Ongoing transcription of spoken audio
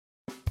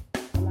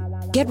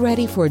Get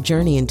ready for a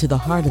journey into the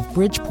heart of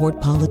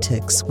Bridgeport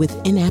politics with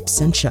In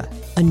Absentia,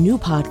 a new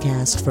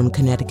podcast from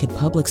Connecticut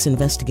Public's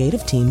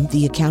investigative team,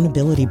 The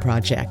Accountability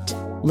Project.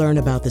 Learn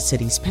about the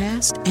city's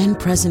past and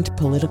present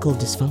political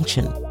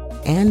dysfunction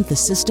and the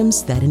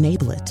systems that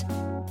enable it.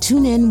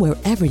 Tune in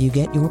wherever you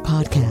get your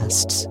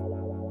podcasts.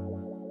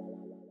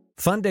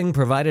 Funding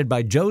provided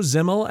by Joe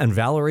Zimmel and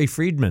Valerie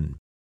Friedman.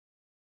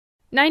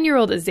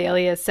 9-year-old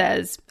Azalea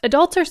says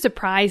adults are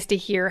surprised to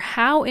hear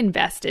how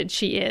invested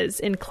she is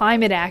in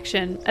climate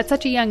action at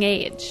such a young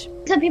age.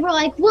 Some people are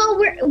like, well,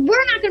 we're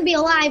not going to be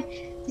alive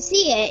to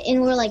see it.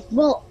 And we're like,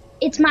 well,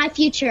 it's my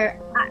future.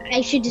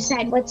 I should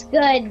decide what's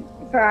good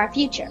for our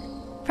future.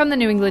 From the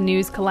New England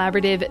News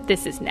Collaborative,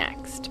 this is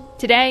Next.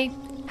 Today,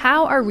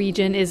 how our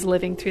region is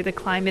living through the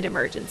climate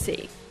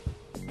emergency.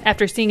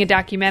 After seeing a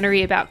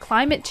documentary about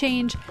climate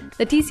change,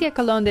 Leticia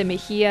Colón de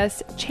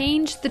Mejías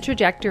changed the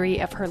trajectory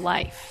of her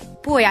life.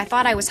 Boy, I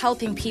thought I was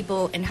helping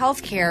people in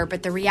healthcare,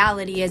 but the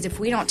reality is if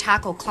we don't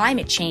tackle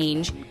climate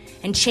change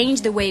and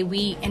change the way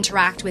we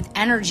interact with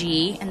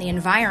energy and the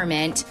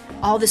environment,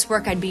 all this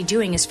work I'd be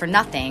doing is for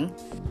nothing.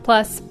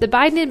 Plus, the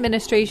Biden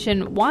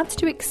administration wants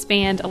to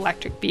expand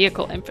electric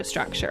vehicle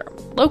infrastructure.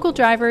 Local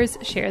drivers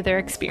share their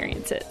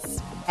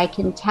experiences. I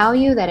can tell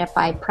you that if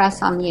I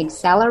press on the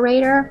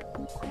accelerator,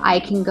 I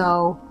can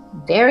go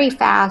very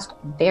fast,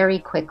 very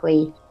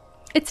quickly.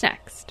 It's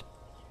next.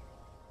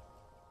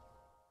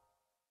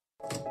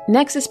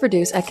 Next is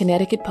produced at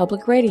Connecticut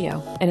Public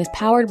Radio and is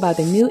powered by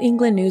the New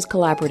England News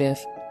Collaborative,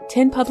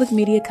 10 public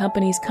media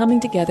companies coming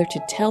together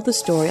to tell the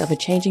story of a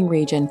changing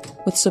region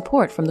with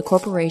support from the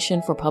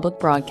Corporation for Public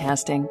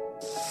Broadcasting.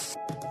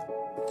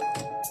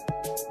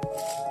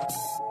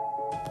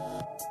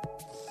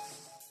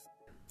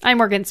 I'm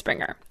Morgan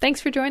Springer.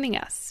 Thanks for joining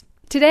us.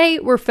 Today,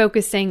 we're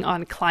focusing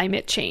on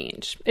climate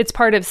change. It's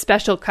part of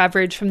special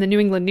coverage from the New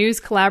England News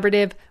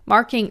Collaborative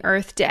marking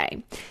Earth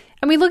Day.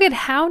 And we look at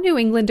how New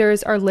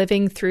Englanders are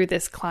living through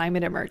this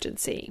climate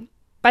emergency.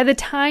 By the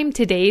time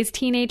today's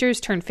teenagers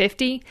turn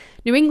 50,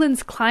 New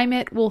England's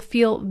climate will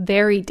feel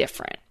very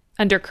different.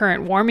 Under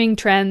current warming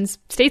trends,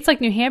 states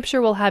like New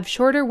Hampshire will have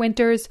shorter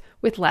winters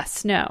with less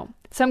snow.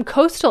 Some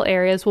coastal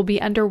areas will be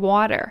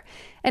underwater,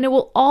 and it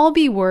will all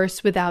be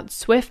worse without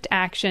swift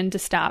action to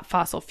stop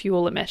fossil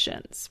fuel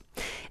emissions.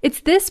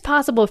 It's this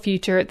possible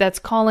future that's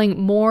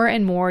calling more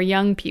and more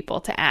young people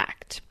to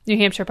act. New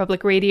Hampshire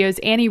Public Radio's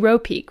Annie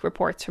Ropeek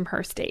reports from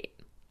her state.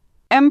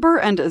 Ember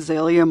and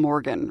Azalea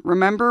Morgan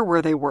remember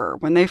where they were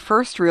when they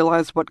first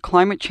realized what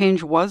climate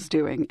change was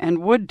doing and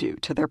would do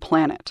to their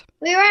planet.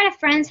 We were at a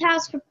friend's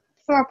house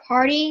for a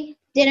party,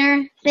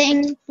 dinner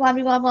thing, blah,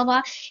 blah, blah, blah,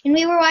 blah. And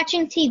we were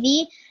watching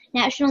TV,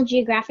 National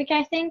Geographic,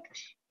 I think.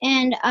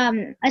 And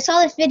I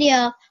saw this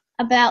video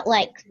about,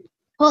 like,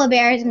 polar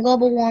bears and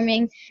global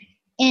warming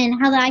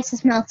and how the ice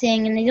is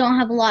melting and they don't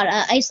have a lot of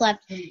ice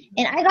left.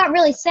 And I got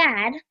really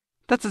sad.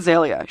 That's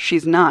Azalea.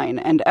 She's 9,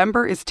 and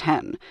Ember is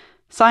 10.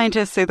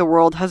 Scientists say the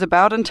world has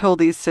about until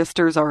these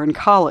sisters are in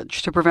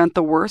college to prevent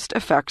the worst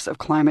effects of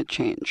climate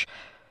change.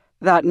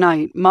 That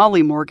night,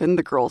 Molly Morgan,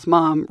 the girl's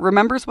mom,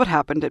 remembers what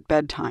happened at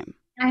bedtime.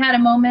 I had a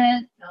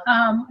moment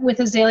with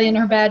Azalea in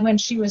her bed when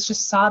she was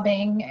just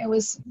sobbing. It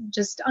was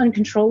just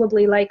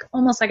uncontrollably,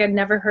 almost like I'd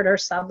never heard her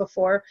sob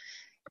before.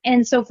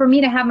 And so for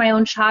me to have my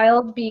own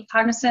child be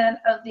cognizant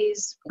of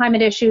these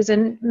climate issues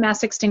and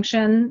mass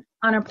extinction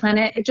on our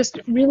planet, it just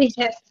really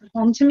hit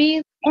home to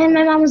me. And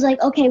my mom was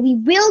like, okay, we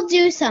will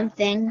do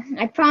something.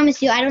 I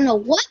promise you, I don't know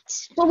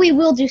what, but we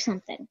will do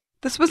something.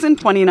 This was in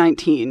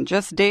 2019,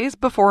 just days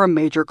before a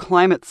major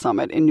climate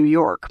summit in New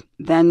York.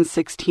 Then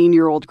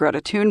 16-year-old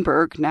Greta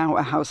Thunberg, now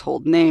a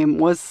household name,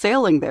 was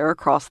sailing there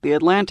across the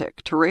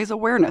Atlantic to raise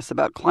awareness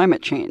about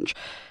climate change.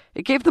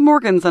 It gave the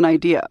Morgans an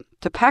idea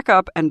to pack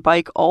up and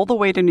bike all the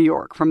way to New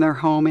York from their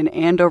home in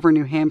Andover,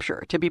 New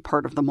Hampshire, to be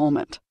part of the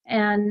moment.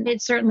 And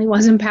it certainly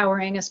was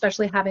empowering,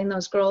 especially having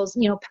those girls,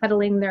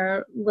 pedaling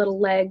their little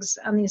legs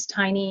on these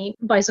tiny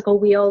bicycle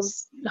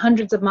wheels,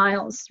 hundreds of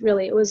miles.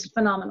 Really, it was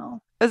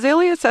phenomenal.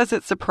 Azalea says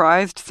it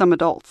surprised some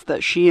adults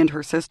that she and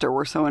her sister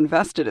were so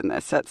invested in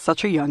this at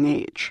such a young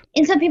age.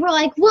 And some people are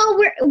like, well,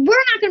 we're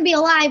not going to be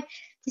alive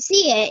to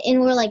see it. And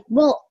we're like,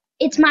 well,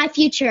 it's my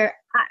future.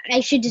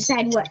 I should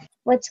decide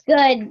what's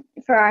good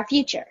for our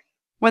future.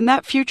 When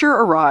that future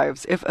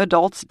arrives, if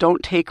adults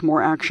don't take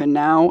more action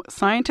now,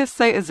 scientists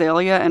say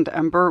Azalea and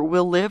Ember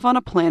will live on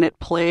a planet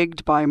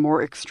plagued by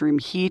more extreme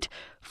heat,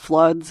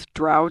 floods,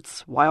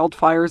 droughts,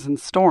 wildfires, and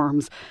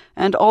storms,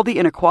 and all the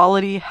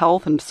inequality,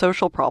 health, and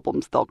social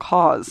problems they'll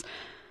cause.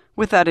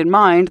 With that in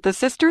mind, the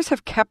sisters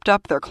have kept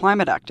up their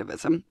climate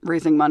activism,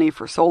 raising money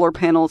for solar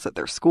panels at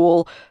their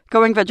school,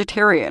 going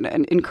vegetarian,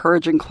 and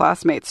encouraging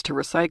classmates to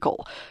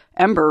recycle.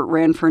 Ember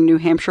ran for New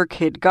Hampshire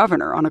Kid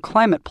Governor on a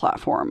climate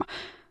platform.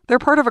 They're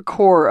part of a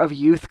core of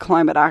youth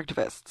climate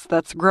activists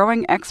that's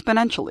growing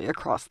exponentially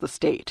across the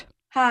state.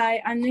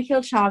 Hi, I'm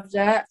Nikhil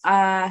Chavda.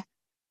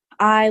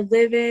 I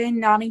live in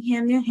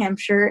Nottingham, New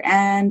Hampshire,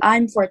 and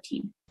I'm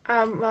 14.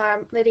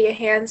 I'm Lydia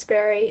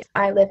Hansberry.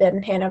 I live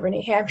in Hanover,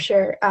 New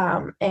Hampshire,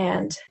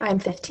 and I'm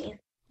 15.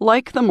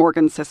 Like the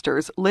Morgan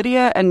sisters,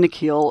 Lydia and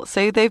Nikhil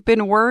say they've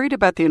been worried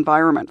about the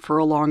environment for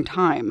a long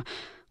time.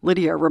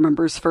 Lydia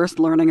remembers first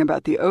learning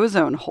about the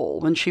ozone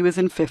hole when she was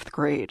in 5th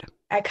grade.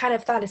 I kind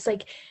of thought it's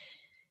like,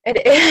 and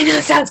I know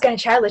it sounds kind of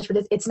childish,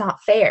 but it's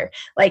not fair.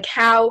 Like,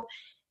 how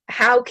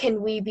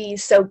can we be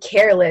so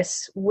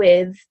careless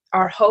with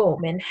our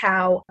home, and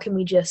how can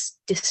we just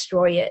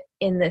destroy it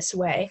in this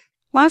way?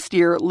 Last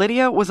year,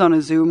 Lydia was on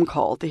a Zoom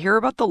call to hear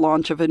about the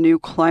launch of a new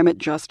climate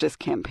justice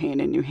campaign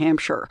in New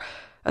Hampshire.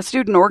 A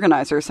student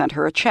organizer sent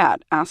her a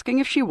chat asking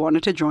if she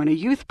wanted to join a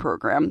youth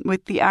program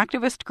with the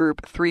activist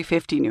group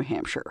 350 New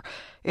Hampshire.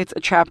 It's a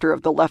chapter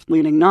of the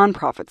left-leaning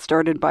nonprofit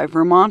started by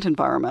Vermont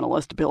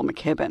environmentalist Bill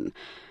McKibben.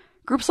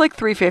 Groups like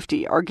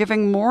 350 are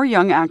giving more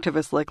young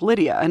activists like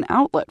Lydia an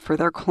outlet for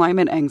their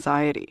climate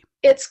anxiety.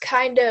 It's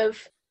kind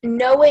of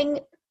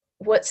knowing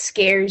what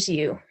scares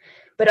you,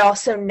 but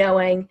also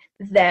knowing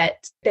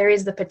that there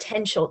is the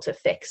potential to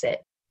fix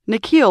it.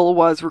 Nikhil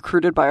was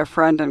recruited by a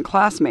friend and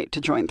classmate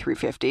to join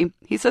 350.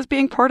 He says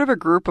being part of a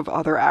group of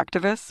other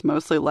activists,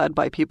 mostly led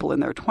by people in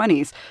their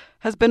 20s,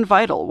 has been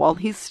vital while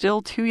he's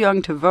still too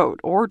young to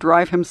vote or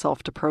drive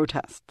himself to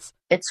protests.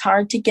 It's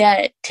hard to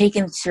get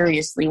taken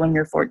seriously when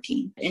you're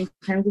 14. In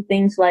terms of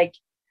things like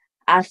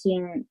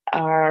asking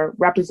our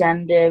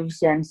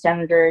representatives and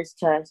senators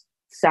to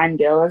sign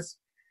bills,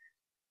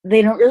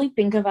 they don't really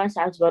think of us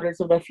as voters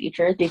of the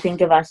future. They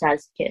think of us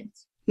as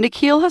kids.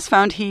 Nikhil has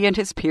found he and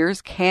his peers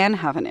can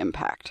have an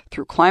impact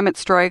through climate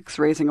strikes,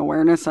 raising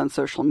awareness on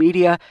social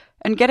media,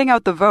 and getting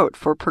out the vote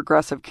for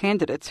progressive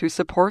candidates who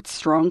support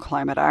strong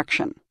climate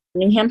action.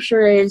 New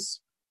Hampshire is,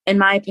 in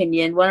my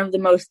opinion, one of the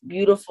most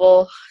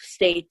beautiful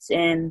states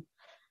in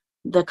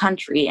the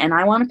country, and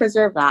I want to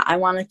preserve that. I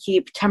want to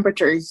keep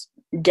temperatures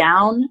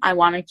down. I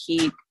want to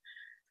keep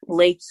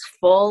lakes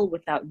full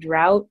without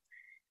drought,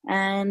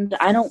 and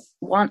I don't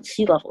want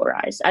sea level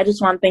rise. I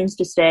just want things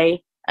to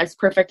stay as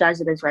perfect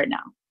as it is right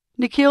now.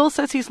 Nikhil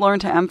says he's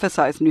learned to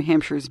emphasize New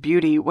Hampshire's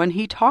beauty when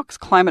he talks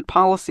climate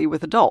policy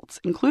with adults,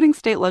 including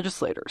state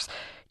legislators.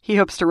 He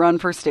hopes to run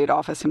for state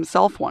office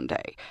himself one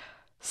day.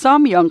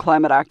 Some young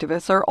climate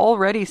activists are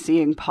already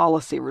seeing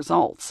policy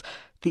results.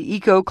 The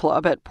Eco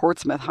Club at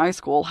Portsmouth High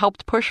School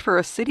helped push for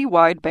a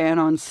citywide ban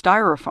on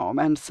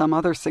styrofoam and some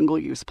other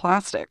single-use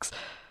plastics.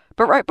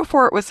 But right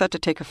before it was set to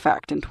take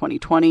effect in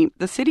 2020,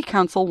 the City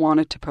Council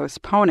wanted to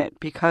postpone it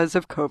because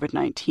of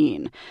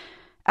COVID-19.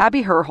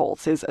 Abby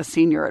Herholtz is a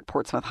senior at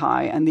Portsmouth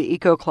High and the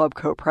Eco Club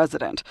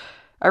co-president.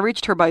 I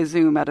reached her by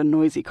Zoom at a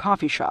noisy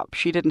coffee shop.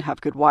 She didn't have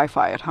good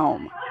Wi-Fi at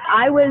home.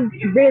 I was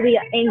really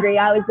angry.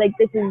 I was like,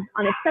 this is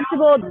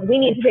unacceptable. We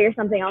need to figure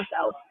something else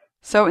out.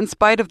 So in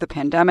spite of the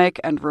pandemic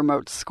and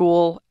remote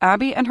school,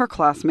 Abby and her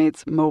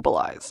classmates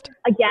mobilized.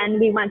 Again,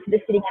 we went to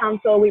the city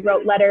council, we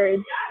wrote letters,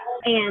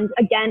 and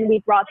again, we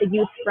brought the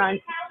youth front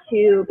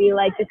to be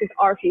like, this is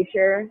our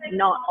future,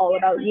 not all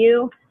about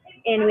you.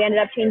 And we ended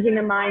up changing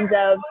the minds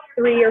of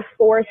 3 or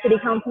 4 city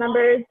council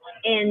members,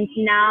 and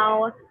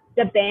now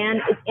the ban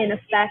is in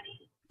effect.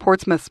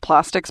 Portsmouth's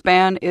plastics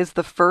ban is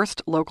the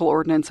first local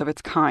ordinance of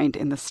its kind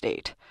in the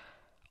state.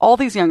 All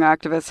these young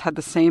activists had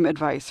the same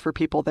advice for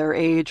people their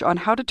age on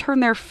how to turn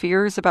their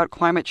fears about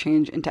climate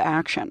change into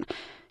action.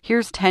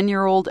 Here's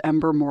 10-year-old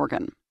Ember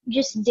Morgan.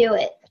 Just do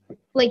it.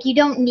 Like, you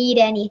don't need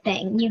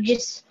anything. You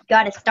just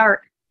got to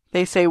start.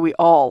 They say we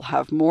all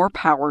have more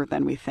power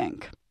than we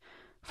think.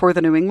 For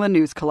the New England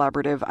News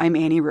Collaborative, I'm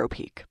Annie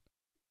Ropeek.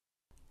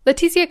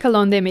 Leticia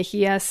Colón de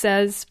Mejia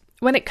says,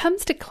 when it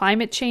comes to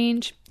climate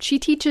change, she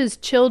teaches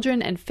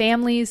children and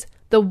families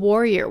the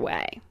warrior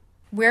way.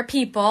 We're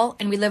people,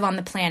 and we live on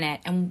the planet.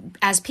 And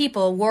as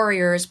people,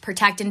 warriors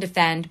protect and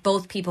defend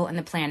both people and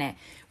the planet.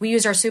 We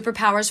use our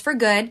superpowers for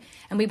good,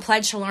 and we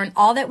pledge to learn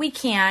all that we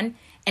can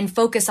and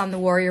focus on the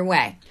warrior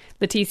way.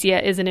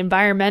 Leticia is an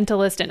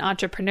environmentalist and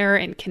entrepreneur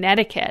in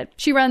Connecticut.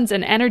 She runs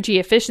an energy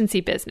efficiency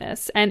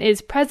business and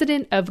is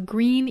president of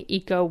Green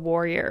Eco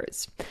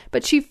Warriors.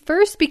 But she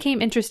first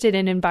became interested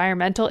in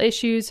environmental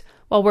issues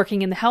while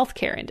working in the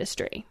healthcare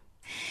industry.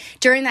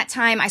 During that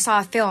time, I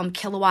saw a film,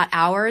 Kilowatt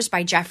Hours,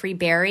 by Jeffrey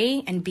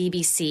Berry and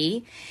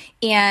BBC,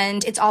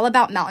 and it's all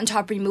about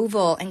mountaintop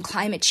removal and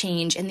climate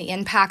change and the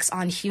impacts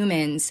on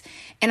humans.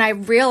 And I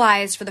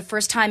realized for the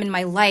first time in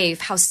my life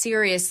how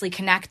seriously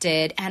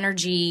connected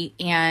energy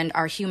and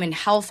our human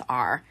health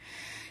are.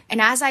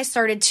 And as I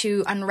started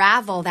to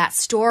unravel that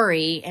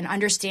story and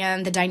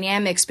understand the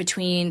dynamics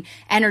between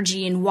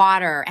energy and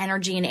water,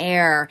 energy and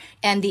air,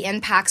 and the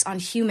impacts on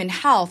human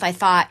health, I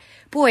thought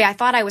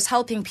I was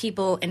helping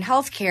people in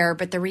healthcare,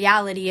 but the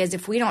reality is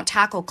if we don't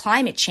tackle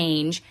climate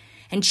change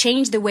and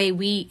change the way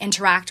we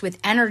interact with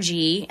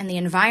energy and the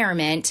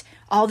environment,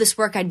 all this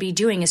work I'd be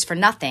doing is for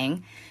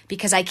nothing,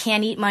 because I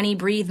can't eat money,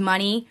 breathe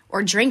money,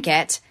 or drink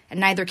it,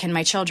 and neither can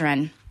my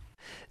children.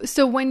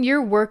 So when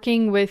you're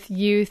working with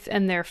youth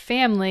and their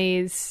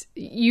families,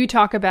 you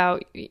talk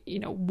about,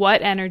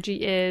 what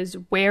energy is,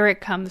 where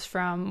it comes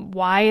from,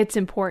 why it's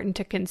important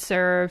to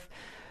conserve.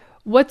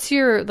 What's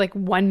your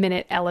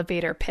 1-minute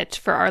elevator pitch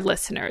for our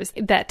listeners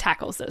that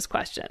tackles those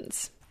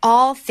questions?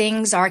 All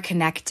things are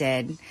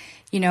connected.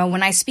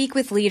 When I speak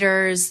with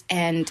leaders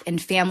and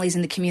families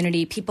in the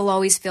community, people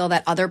always feel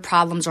that other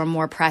problems are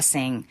more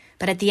pressing.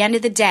 But at the end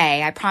of the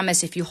day, I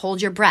promise if you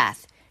hold your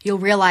breath, you'll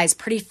realize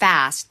pretty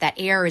fast that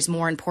air is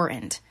more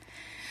important.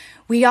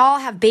 We all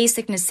have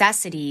basic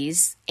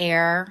necessities: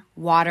 air,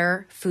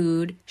 water,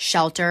 food,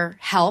 shelter,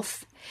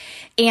 health.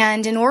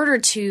 And in order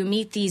to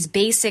meet these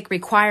basic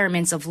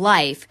requirements of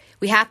life,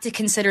 we have to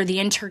consider the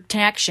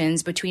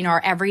interconnections between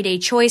our everyday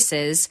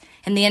choices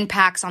and the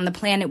impacts on the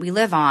planet we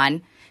live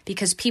on,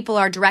 because people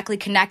are directly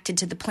connected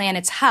to the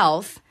planet's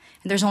health.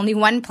 And there's only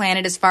one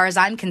planet as far as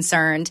I'm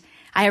concerned.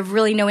 I have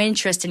really no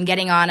interest in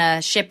getting on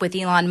a ship with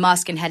Elon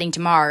Musk and heading to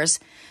Mars.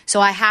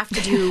 So I have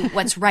to do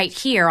what's right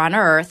here on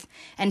Earth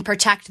and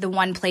protect the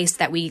one place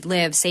that we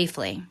live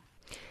safely.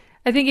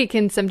 I think it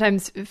can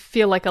sometimes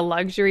feel like a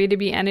luxury to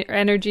be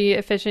energy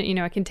efficient.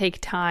 It can take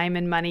time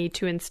and money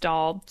to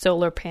install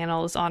solar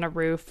panels on a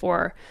roof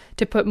or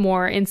to put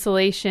more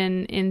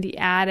insulation in the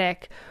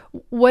attic.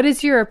 What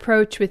is your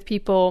approach with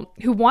people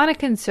who want to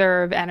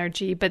conserve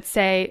energy but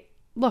say,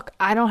 look,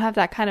 I don't have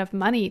that kind of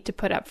money to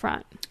put up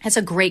front? That's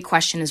a great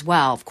question as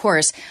well. Of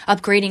course,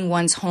 upgrading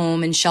one's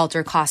home and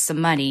shelter costs some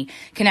money.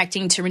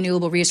 Connecting to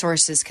renewable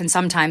resources can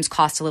sometimes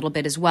cost a little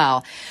bit as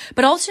well.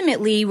 But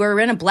ultimately, we're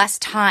in a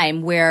blessed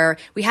time where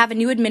we have a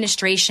new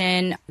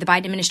administration. The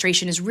Biden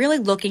administration is really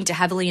looking to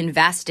heavily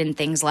invest in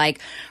things like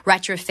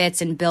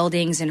retrofits in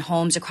buildings and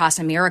homes across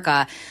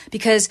America.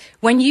 Because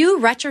when you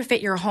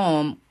retrofit your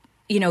home,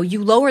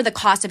 you lower the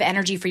cost of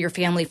energy for your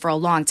family for a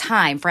long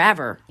time,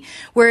 forever.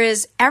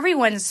 Whereas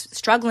everyone's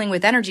struggling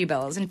with energy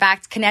bills. In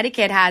fact,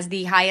 Connecticut has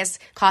the highest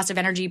cost of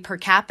energy per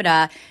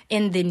capita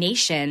in the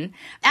nation,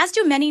 as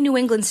do many New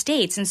England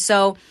states. And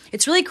so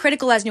it's really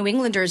critical as New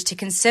Englanders to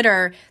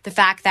consider the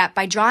fact that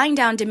by drawing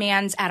down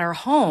demands at our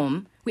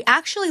home, we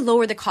actually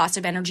lower the cost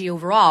of energy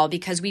overall,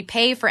 because we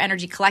pay for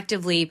energy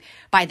collectively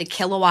by the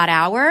kilowatt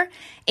hour.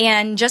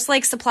 And just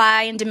like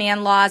supply and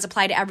demand laws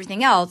apply to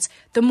everything else,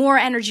 the more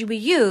energy we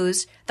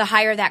use, the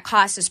higher that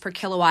cost is per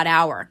kilowatt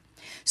hour.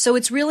 So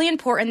it's really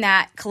important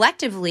that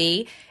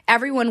collectively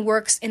everyone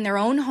works in their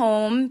own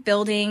home,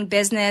 building,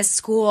 business,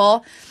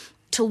 school,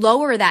 to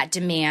lower that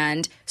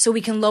demand so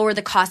we can lower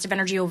the cost of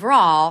energy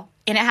overall.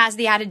 And it has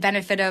the added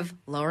benefit of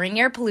lowering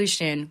air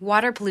pollution,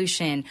 water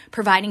pollution,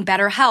 providing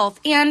better health,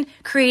 and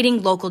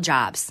creating local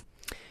jobs.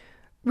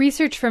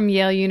 Research from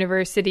Yale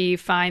University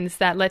finds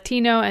that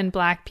Latino and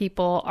Black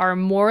people are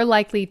more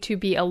likely to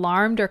be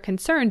alarmed or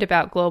concerned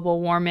about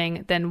global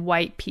warming than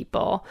white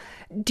people.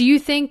 Do you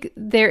think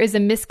there is a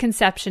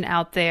misconception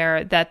out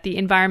there that the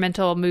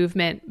environmental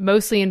movement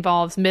mostly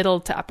involves middle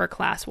to upper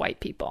class white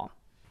people?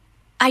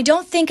 I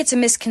don't think it's a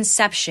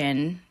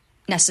misconception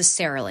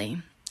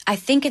necessarily. I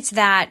think it's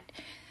that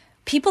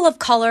people of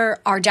color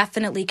are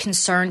definitely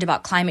concerned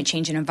about climate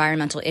change and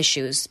environmental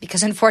issues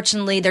because,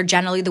 unfortunately, they're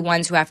generally the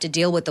ones who have to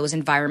deal with those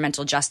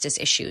environmental justice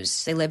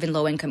issues. They live in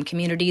low-income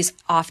communities,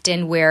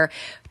 often where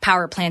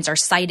power plants are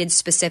sited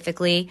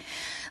specifically.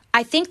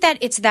 I think that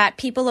it's that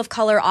people of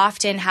color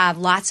often have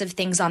lots of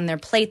things on their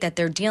plate that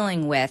they're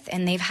dealing with,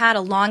 and they've had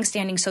a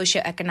long-standing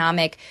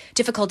socioeconomic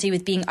difficulty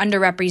with being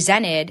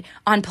underrepresented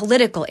on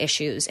political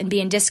issues and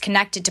being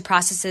disconnected to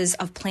processes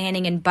of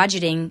planning and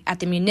budgeting at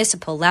the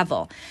municipal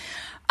level.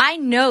 I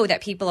know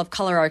that people of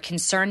color are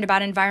concerned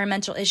about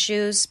environmental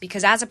issues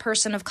because as a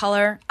person of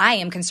color, I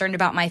am concerned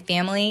about my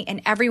family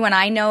and everyone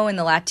I know in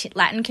the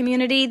Latin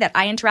community that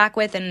I interact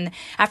with and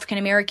African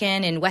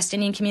American and West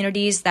Indian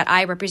communities that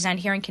I represent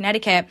here in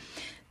Connecticut.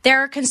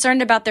 They're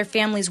concerned about their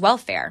family's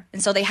welfare.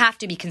 And so they have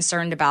to be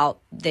concerned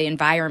about the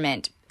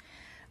environment.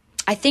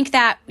 I think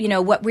that,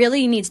 what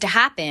really needs to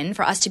happen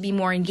for us to be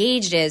more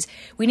engaged is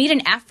we need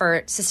an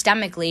effort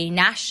systemically,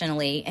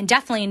 nationally, and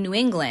definitely in New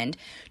England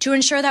to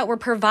ensure that we're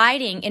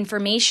providing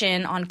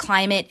information on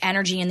climate,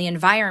 energy, and the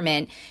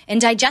environment in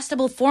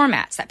digestible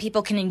formats that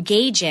people can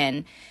engage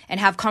in and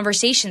have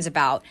conversations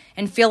about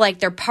and feel like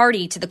they're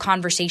party to the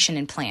conversation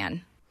and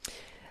plan.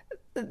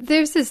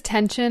 There's this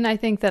tension, I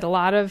think, that a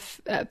lot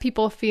of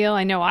people feel,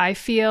 I know I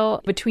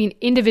feel, between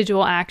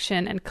individual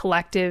action and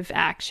collective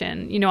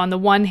action. On the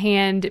one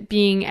hand,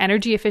 being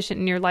energy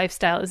efficient in your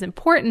lifestyle is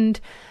important,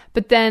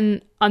 but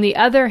then on the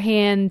other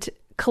hand,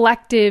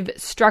 collective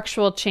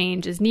structural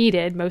change is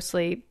needed,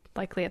 mostly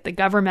likely at the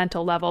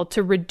governmental level,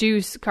 to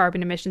reduce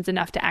carbon emissions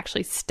enough to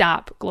actually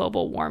stop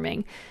global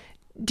warming.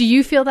 Do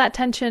you feel that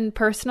tension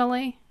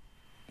personally?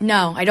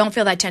 No, I don't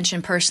feel that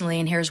tension personally,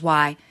 and here's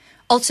why.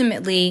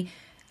 Ultimately,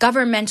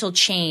 governmental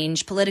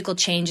change, political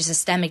change,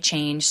 systemic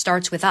change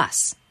starts with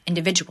us,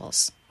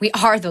 individuals. We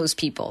are those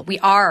people. We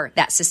are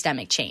that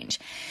systemic change.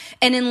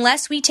 And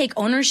unless we take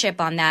ownership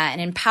on that and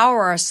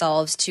empower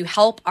ourselves to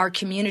help our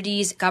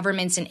communities,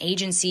 governments, and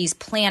agencies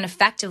plan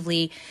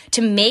effectively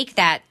to make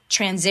that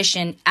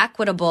transition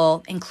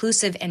equitable,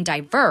 inclusive, and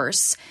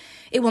diverse,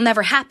 it will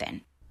never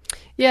happen.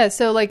 Yeah,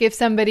 so if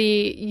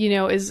somebody,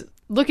 is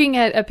looking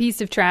at a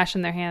piece of trash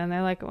in their hand and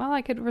they're like, well,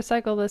 I could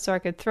recycle this or I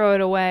could throw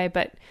it away,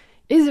 but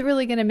is it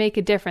really going to make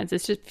a difference?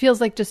 It just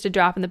feels like just a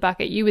drop in the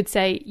bucket. You would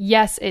say,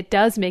 yes, it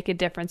does make a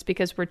difference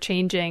because we're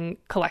changing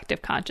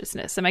collective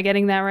consciousness. Am I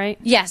getting that right?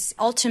 Yes,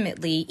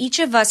 ultimately, each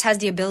of us has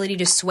the ability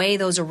to sway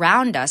those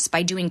around us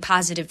by doing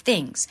positive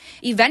things.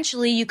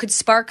 Eventually, you could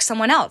spark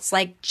someone else,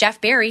 like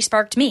Jeff Barry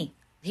sparked me.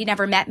 He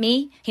never met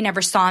me. He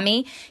never saw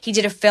me. He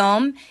did a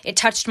film. It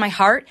touched my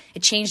heart.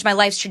 It changed my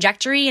life's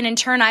trajectory. And in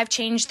turn, I've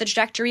changed the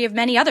trajectory of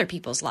many other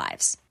people's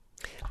lives.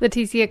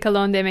 Leticia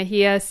Colon de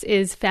Mejias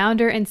is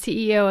founder and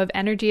CEO of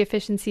Energy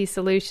Efficiency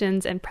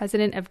Solutions and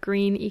president of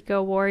Green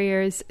Eco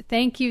Warriors.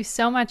 Thank you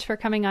so much for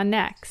coming on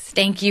Next.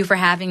 Thank you for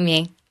having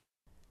me.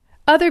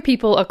 Other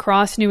people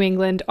across New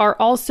England are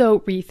also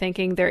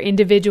rethinking their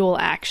individual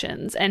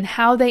actions and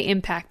how they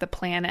impact the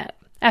planet.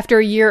 After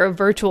a year of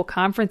virtual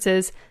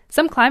conferences,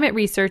 some climate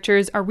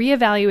researchers are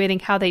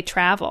reevaluating how they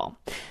travel.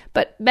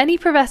 But many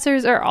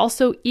professors are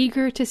also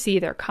eager to see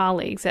their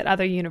colleagues at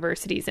other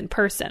universities in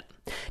person.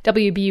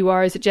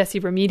 WBUR's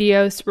Jesse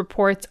Remedios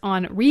reports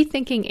on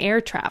rethinking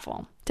air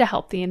travel to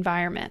help the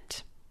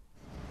environment.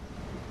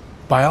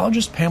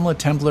 Biologist Pamela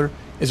Templer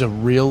is a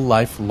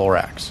real-life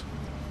Lorax.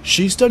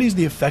 She studies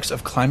the effects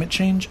of climate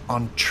change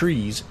on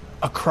trees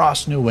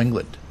across New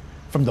England,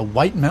 from the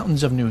White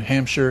Mountains of New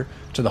Hampshire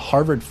to the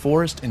Harvard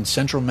Forest in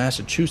central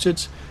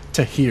Massachusetts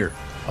to here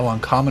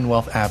along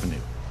Commonwealth Avenue,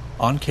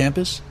 on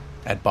campus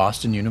at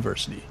Boston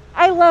University.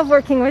 I love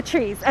working with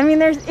trees. I mean,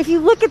 if you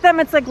look at them,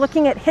 it's like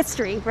looking at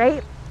history,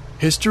 right?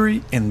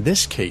 History, in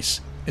this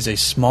case, is a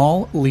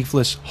small,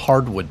 leafless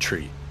hardwood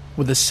tree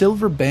with a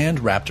silver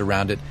band wrapped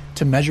around it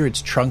to measure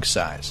its trunk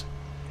size.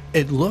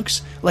 It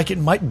looks like it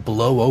might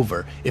blow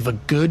over if a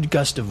good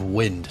gust of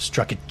wind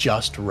struck it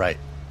just right.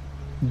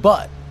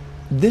 But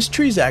this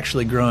tree's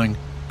actually growing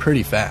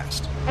pretty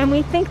fast. And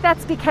we think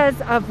that's because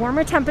of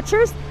warmer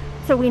temperatures.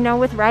 So we know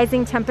with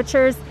rising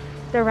temperatures,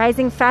 they're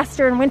rising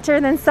faster in winter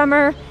than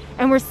summer,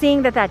 and we're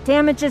seeing that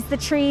damages the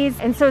trees.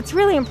 And so it's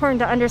really important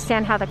to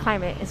understand how the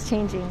climate is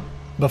changing.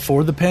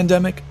 Before the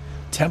pandemic,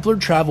 Templer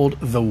traveled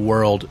the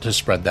world to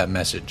spread that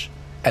message.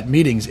 At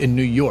meetings in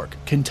New York,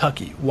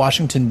 Kentucky,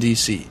 Washington,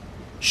 D.C.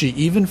 She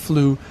even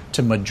flew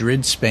to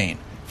Madrid, Spain,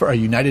 for a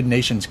United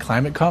Nations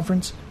climate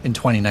conference in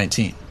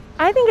 2019.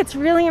 I think it's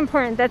really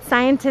important that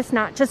scientists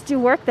not just do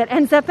work that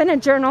ends up in a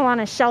journal on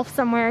a shelf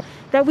somewhere,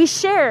 that we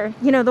share,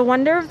 the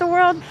wonder of the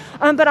world,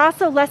 but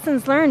also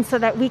lessons learned so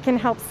that we can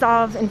help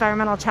solve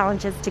environmental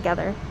challenges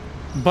together.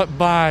 But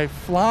by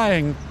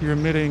flying, you're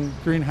emitting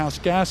greenhouse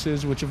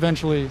gases, which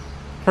eventually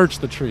hurts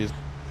the trees.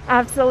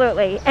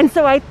 Absolutely. And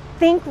so I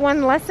think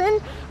one lesson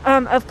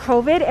of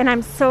COVID, and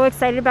I'm so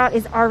excited about,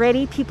 is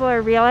already people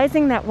are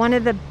realizing that one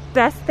of the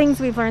best things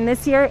we've learned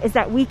this year is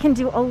that we can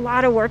do a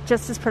lot of work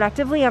just as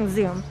productively on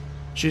Zoom.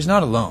 She's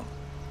not alone.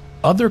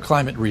 Other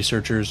climate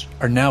researchers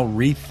are now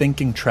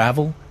rethinking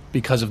travel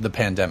because of the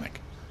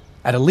pandemic.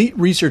 At elite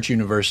research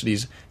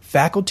universities,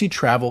 faculty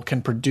travel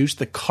can produce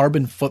the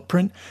carbon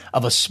footprint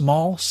of a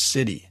small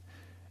city.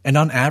 And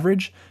on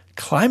average,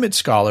 climate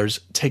scholars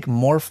take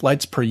more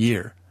flights per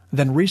year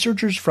than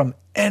researchers from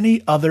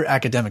any other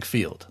academic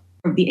field.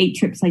 Of the 8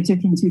 trips I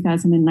took in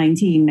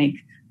 2019,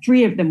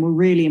 3 of them were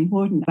really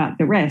important. About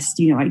the rest,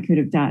 I could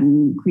have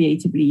done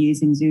creatively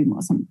using Zoom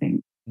or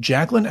something.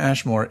 Jacqueline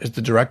Ashmore is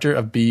the director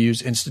of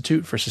BU's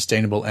Institute for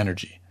Sustainable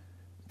Energy.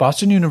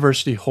 Boston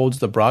University holds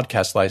the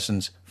broadcast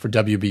license for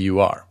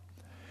WBUR.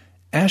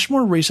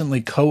 Ashmore recently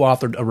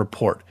co-authored a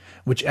report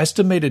which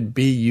estimated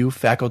BU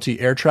faculty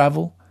air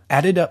travel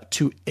added up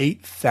to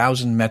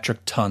 8,000 metric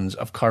tons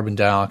of carbon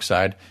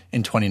dioxide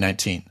in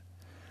 2019.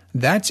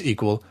 That's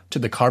equal to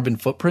the carbon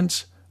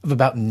footprints of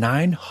about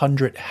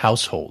 900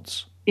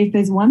 households. If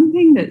there's one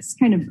thing that's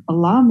kind of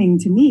alarming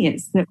to me,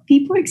 it's that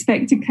people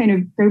expect to kind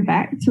of go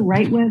back to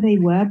right where they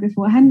were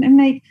beforehand.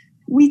 And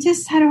we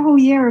just had a whole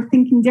year of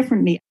thinking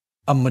differently.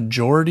 A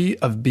majority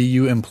of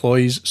BU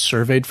employees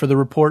surveyed for the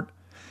report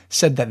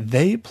said that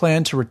they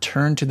plan to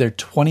return to their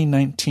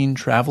 2019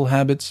 travel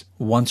habits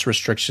once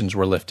restrictions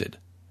were lifted.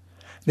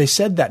 They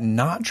said that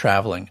not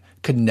traveling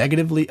could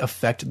negatively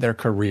affect their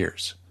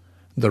careers.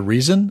 The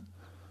reason?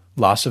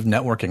 Loss of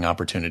networking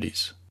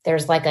opportunities.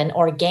 There's an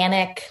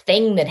organic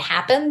thing that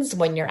happens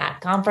when you're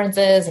at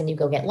conferences and you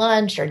go get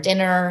lunch or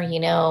dinner,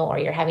 or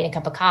you're having a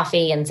cup of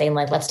coffee and saying,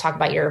 let's talk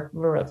about your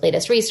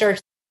latest research.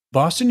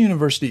 Boston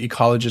University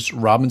ecologist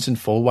Robinson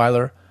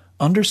Fulweiler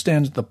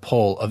understands the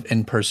pull of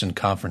in-person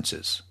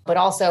conferences. But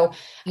also,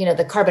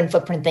 the carbon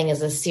footprint thing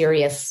is a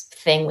serious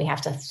thing we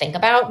have to think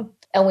about,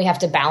 and we have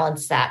to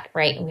balance that,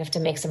 right? And we have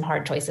to make some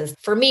hard choices.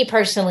 For me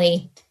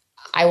personally,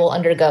 I will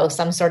undergo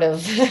some sort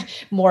of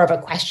more of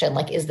a question,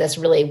 is this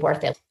really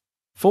worth it?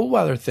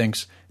 Fulweiler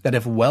thinks that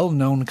if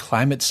well-known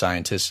climate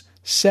scientists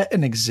set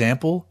an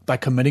example by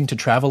committing to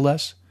travel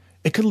less,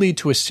 it could lead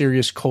to a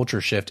serious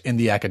culture shift in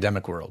the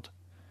academic world.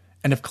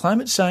 And if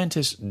climate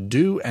scientists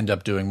do end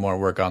up doing more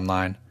work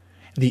online,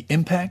 the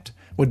impact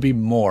would be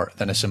more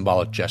than a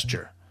symbolic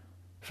gesture.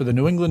 For the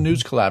New England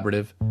News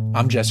Collaborative,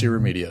 I'm Jesse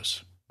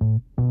Remedios.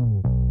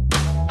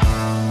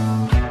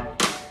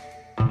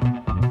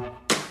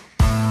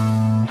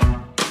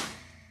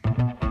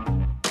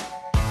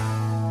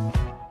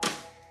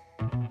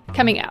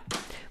 Coming up,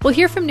 we'll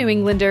hear from New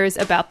Englanders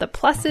about the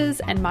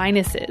pluses and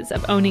minuses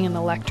of owning an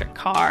electric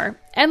car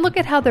and look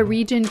at how the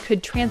region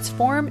could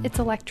transform its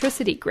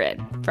electricity grid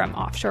from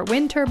offshore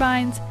wind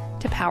turbines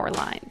to power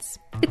lines.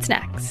 It's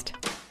next.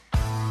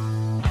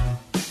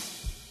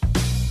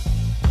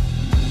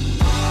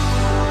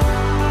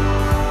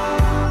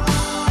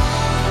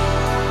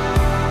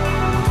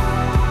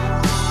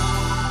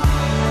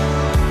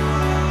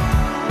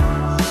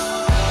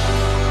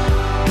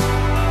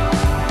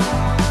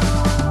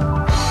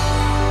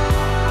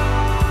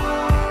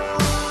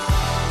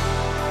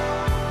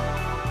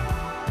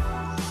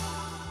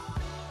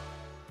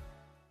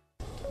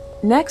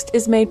 Next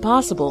is made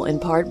possible in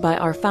part by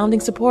our founding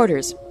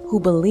supporters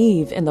who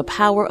believe in the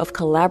power of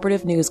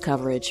collaborative news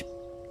coverage,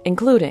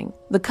 including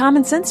the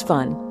Common Sense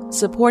Fund,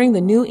 supporting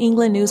the New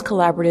England News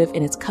Collaborative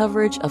in its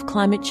coverage of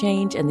climate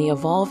change and the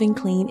evolving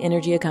clean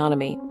energy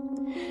economy.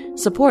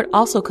 Support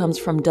also comes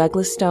from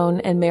Douglas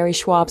Stone and Mary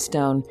Schwab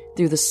Stone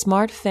through the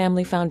Smart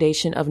Family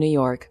Foundation of New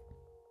York.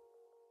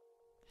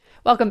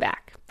 Welcome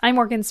back. I'm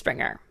Morgan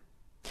Springer.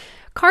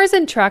 Cars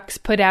and trucks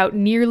put out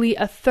nearly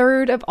a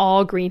third of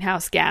all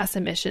greenhouse gas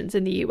emissions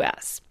in the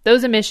U.S.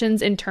 Those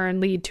emissions in turn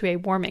lead to a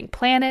warming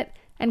planet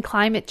and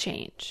climate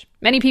change.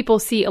 Many people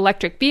see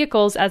electric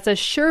vehicles as a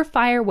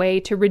surefire way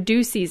to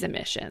reduce these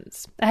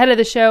emissions. Ahead of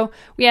the show,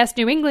 we asked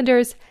New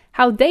Englanders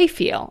how they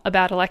feel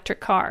about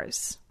electric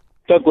cars.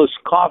 Douglas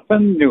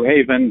Coffin, New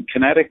Haven,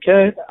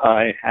 Connecticut.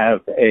 I have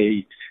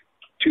a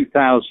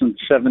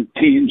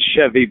 2017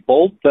 Chevy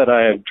Bolt that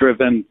I have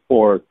driven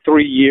for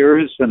 3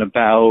 years and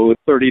about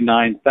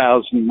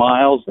 39,000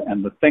 miles.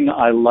 And the thing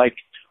I like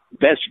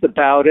best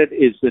about it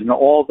is in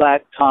all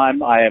that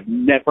time, I have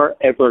never,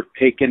 ever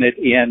taken it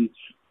in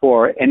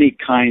for any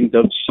kind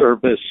of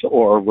service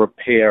or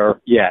repair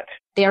yet.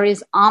 There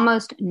is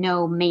almost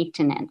no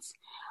maintenance.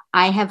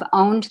 I have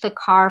owned the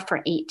car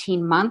for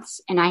 18 months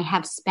and I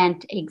have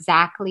spent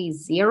exactly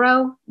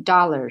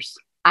 $0.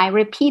 I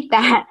repeat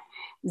that.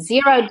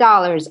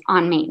 $0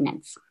 on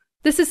maintenance.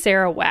 This is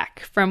Sarah Weck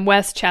from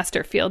West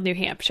Chesterfield, New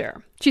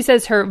Hampshire. She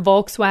says her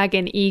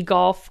Volkswagen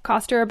e-Golf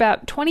cost her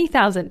about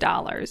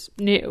 $20,000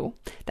 new.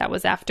 That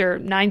was after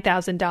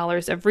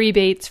 $9,000 of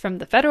rebates from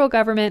the federal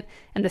government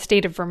and the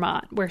state of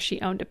Vermont, where she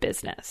owned a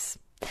business.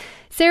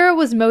 Sarah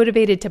was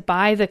motivated to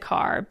buy the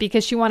car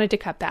because she wanted to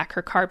cut back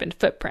her carbon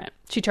footprint.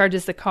 She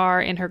charges the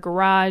car in her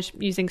garage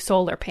using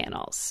solar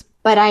panels.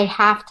 But I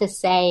have to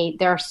say,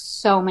 there are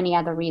so many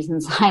other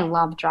reasons I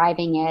love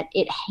driving it.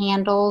 It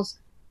handles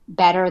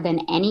better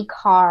than any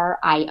car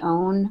I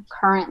own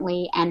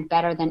currently and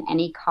better than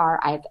any car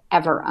I've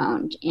ever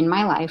owned in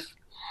my life.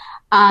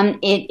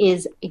 It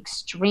is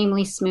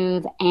extremely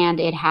smooth and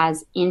it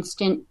has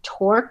instant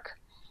torque,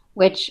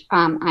 which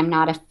I'm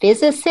not a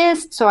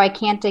physicist, so I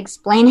can't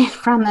explain it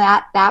from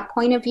that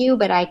point of view.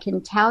 But I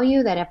can tell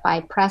you that if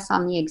I press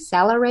on the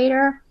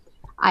accelerator,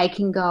 I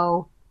can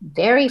go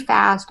very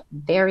fast,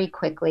 very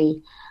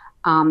quickly.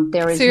 So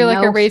you're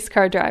like a race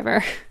car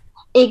driver.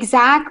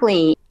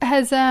 Exactly.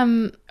 Has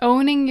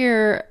owning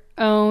your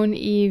own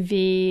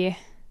EV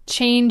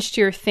changed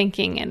your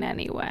thinking in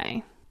any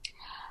way?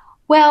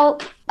 Well,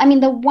 I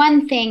mean, the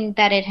one thing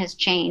that it has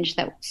changed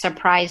that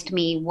surprised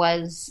me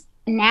was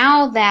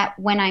now that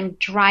when I'm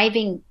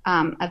driving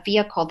a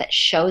vehicle that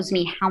shows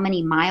me how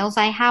many miles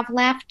I have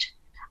left,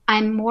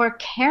 I'm more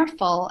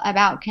careful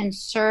about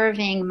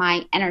conserving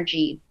my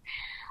energy.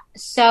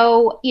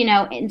 So,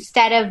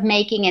 instead of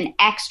making an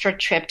extra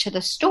trip to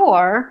the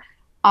store,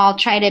 I'll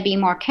try to be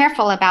more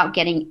careful about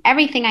getting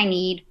everything I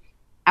need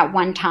at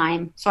one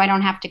time so I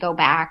don't have to go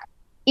back.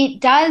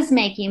 It does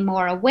make you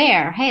more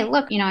aware. Hey,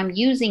 look, I'm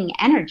using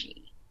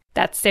energy.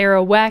 That's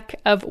Sarah Weck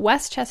of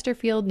West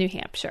Chesterfield, New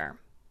Hampshire.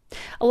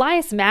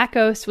 Elias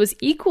Makos was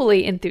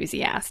equally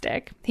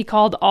enthusiastic. He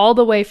called all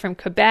the way from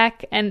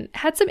Quebec and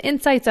had some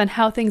insights on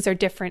how things are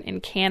different in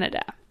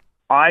Canada.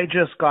 I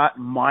just got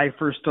my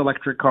first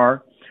electric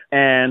car,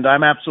 and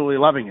I'm absolutely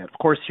loving it. Of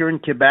course, here in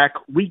Quebec,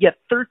 we get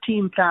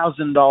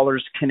 $13,000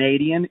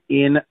 Canadian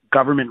in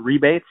government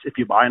rebates if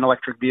you buy an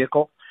electric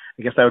vehicle.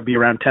 I guess that would be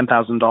around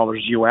 $10,000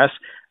 US.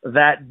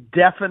 That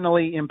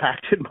definitely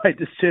impacted my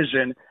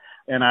decision,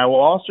 and I will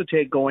also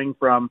take going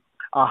from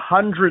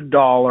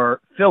 $100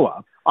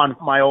 fill-up on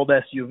my old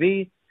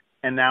SUV,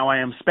 and now I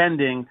am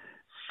spending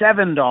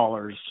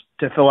 $7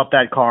 to fill up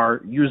that car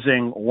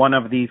using one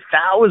of the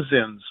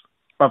thousands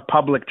of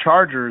public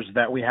chargers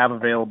that we have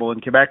available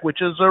in Quebec,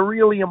 which is a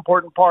really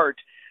important part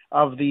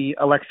of the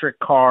electric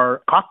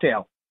car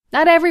cocktail.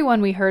 Not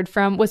everyone we heard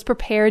from was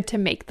prepared to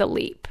make the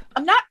leap.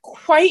 I'm not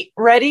quite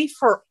ready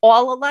for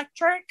all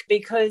electric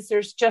because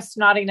there's just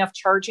not enough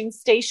charging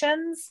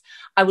stations.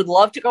 I would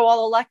love to go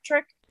all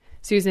electric.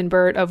 Susan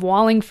Burt of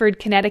Wallingford,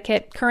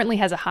 Connecticut, currently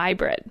has a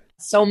hybrid.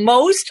 So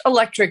most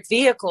electric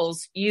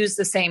vehicles use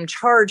the same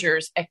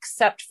chargers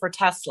except for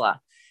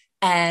Tesla.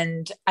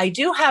 And I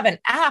do have an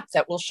app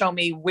that will show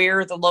me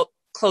where the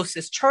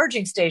closest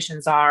charging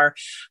stations are.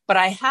 But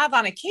I have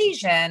on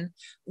occasion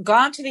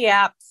gone to the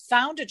app,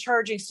 found a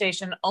charging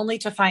station only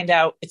to find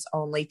out it's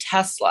only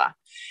Tesla.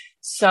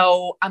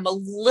 So I'm a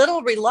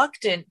little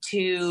reluctant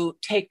to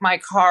take my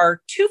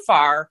car too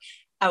far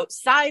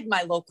outside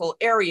my local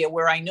area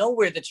where I know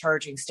where the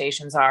charging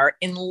stations are,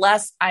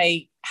 unless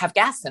I have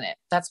gas in it.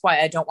 That's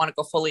why I don't want to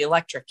go fully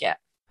electric yet.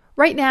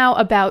 Right now,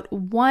 about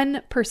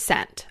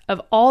 1%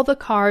 of all the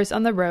cars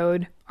on the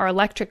road are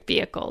electric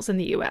vehicles in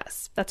the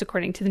U.S. That's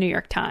according to the New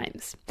York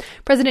Times.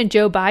 President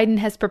Joe Biden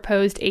has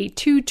proposed a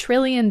 $2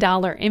 trillion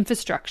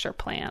infrastructure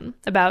plan.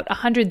 About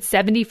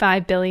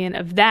 $175 billion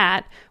of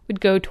that would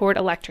go toward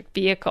electric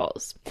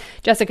vehicles.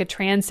 Jessica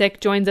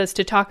Transick joins us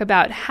to talk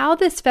about how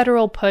this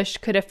federal push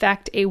could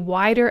affect a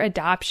wider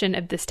adoption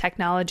of this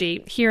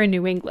technology here in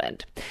New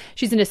England.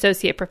 She's an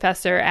associate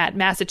professor at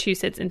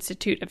Massachusetts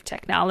Institute of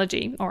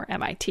Technology, or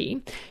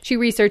MIT. She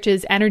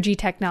researches energy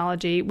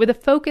technology with a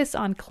focus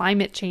on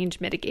climate change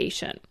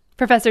mitigation.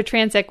 Professor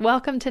Transick,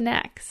 welcome to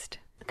Next.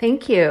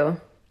 Thank you.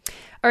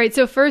 All right,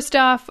 so first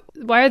off,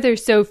 why are there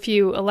so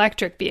few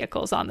electric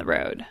vehicles on the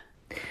road?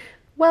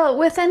 Well,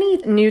 with any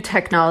new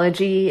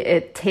technology,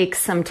 it takes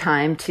some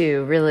time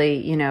to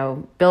really,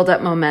 build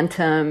up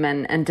momentum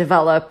and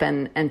develop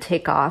and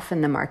take off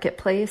in the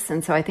marketplace.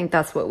 And so I think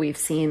that's what we've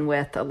seen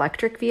with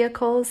electric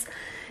vehicles.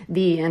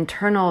 The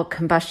internal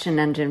combustion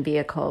engine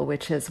vehicle,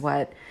 which is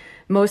what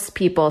most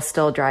people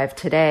still drive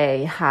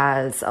today,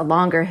 has a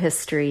longer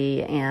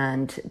history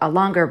and a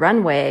longer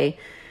runway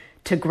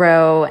to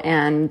grow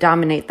and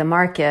dominate the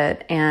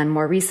market. And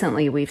more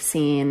recently, we've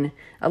seen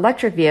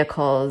electric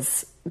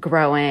vehicles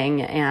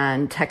growing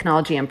and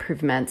technology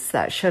improvements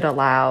that should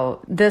allow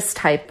this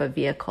type of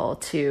vehicle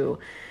to,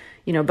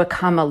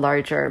 become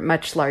a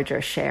much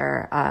larger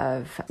share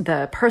of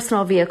the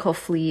personal vehicle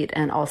fleet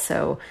and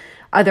also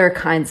other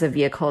kinds of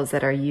vehicles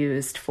that are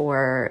used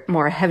for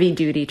more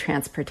heavy-duty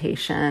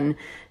transportation,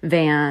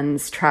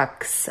 vans,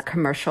 trucks,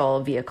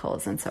 commercial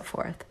vehicles, and so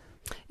forth.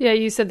 Yeah,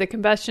 you said the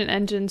combustion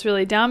engines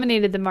really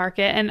dominated the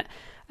market. And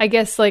I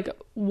guess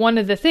one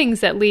of the things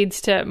that leads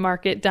to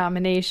market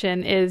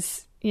domination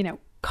is,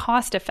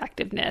 cost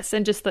effectiveness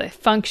and just the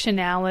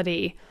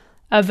functionality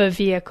of a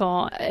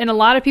vehicle. And a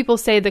lot of people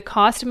say the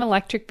cost of an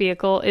electric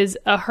vehicle is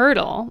a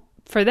hurdle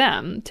for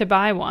them to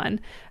buy one.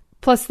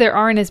 Plus, there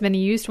aren't as many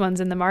used ones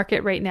in the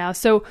market right now.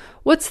 So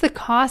what's the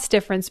cost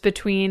difference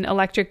between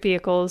electric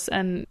vehicles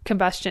and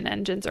combustion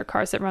engines or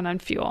cars that run on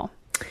fuel?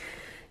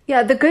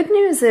 Yeah, the good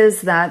news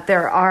is that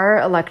there are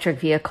electric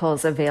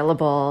vehicles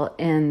available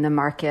in the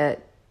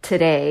market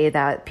today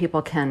that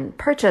people can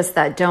purchase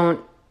that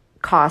don't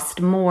cost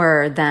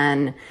more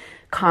than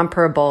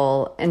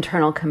comparable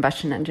internal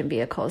combustion engine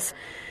vehicles.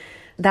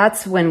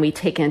 That's when we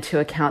take into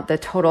account the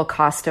total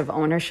cost of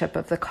ownership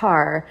of the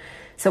car.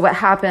 So what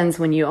happens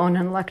when you own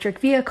an electric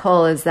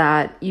vehicle is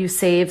that you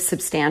save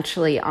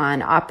substantially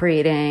on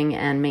operating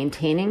and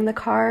maintaining the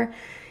car,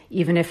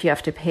 even if you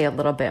have to pay a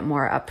little bit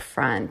more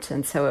upfront.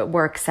 And so it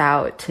works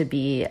out to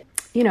be,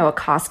 a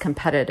cost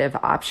competitive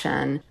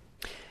option.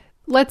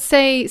 Let's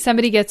say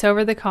somebody gets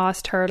over the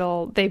cost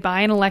hurdle, they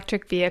buy an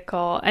electric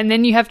vehicle, and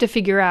then you have to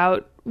figure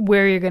out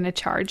where you're going to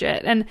charge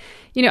it. And,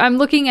 I'm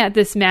looking at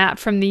this map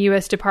from the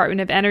U.S.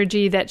 Department of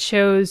Energy that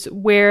shows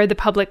where the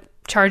public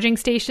charging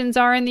stations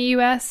are in the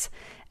U.S.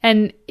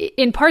 And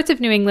in parts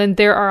of New England,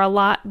 there are a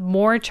lot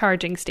more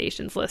charging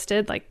stations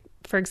listed, like,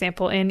 for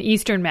example, in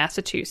eastern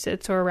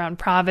Massachusetts or around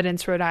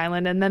Providence, Rhode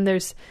Island. And then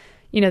there's,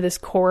 this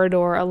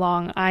corridor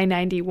along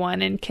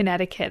I-91 in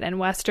Connecticut and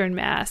Western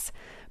Mass.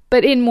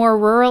 But in more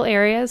rural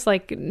areas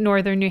like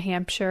northern New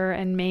Hampshire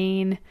and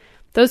Maine,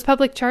 those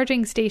public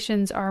charging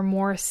stations are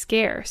more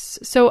scarce.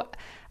 So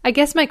I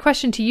guess my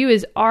question to you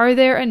is, are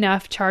there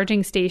enough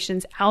charging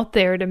stations out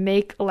there to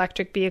make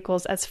electric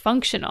vehicles as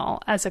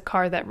functional as a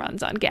car that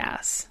runs on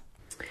gas?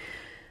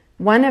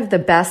 One of the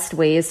best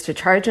ways to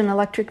charge an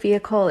electric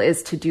vehicle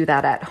is to do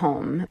that at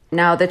home.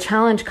 Now, the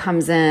challenge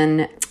comes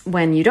in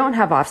when you don't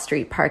have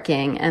off-street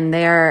parking, and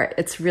there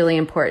it's really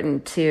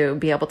important to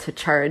be able to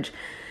charge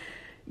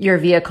your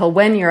vehicle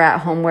when you're at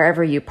home,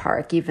 wherever you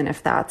park, even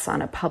if that's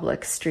on a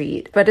public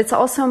street. But it's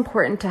also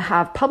important to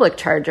have public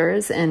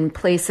chargers in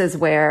places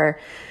where,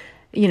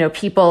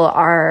 people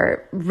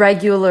are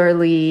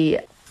regularly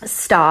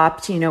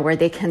stopped, where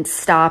they can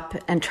stop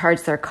and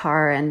charge their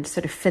car and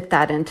sort of fit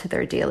that into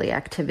their daily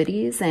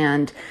activities.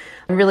 And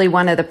really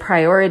one of the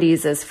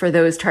priorities is for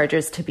those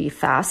chargers to be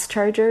fast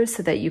chargers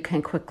so that you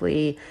can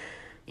quickly,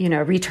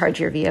 recharge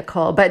your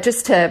vehicle. But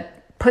just to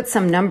put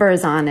some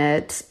numbers on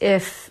it,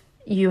 if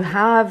you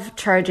have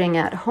charging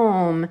at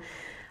home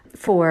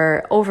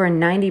for over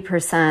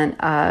 90%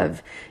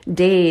 of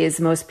days,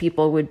 most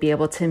people would be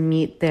able to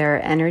meet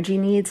their energy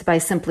needs by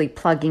simply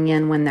plugging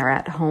in when they're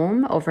at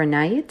home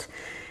overnight.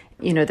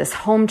 This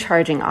home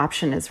charging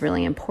option is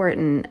really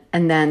important.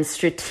 And then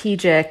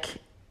strategic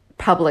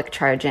public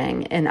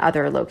charging in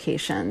other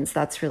locations,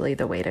 that's really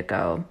the way to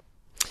go.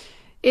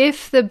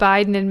 If the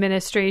Biden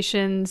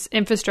administration's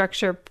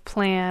infrastructure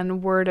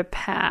plan were to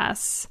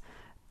pass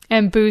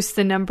and boost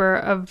the number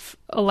of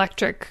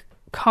electric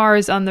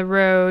cars on the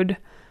road,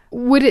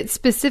 would it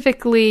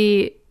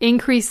specifically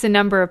increase the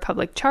number of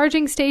public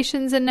charging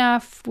stations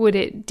enough? Would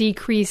it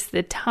decrease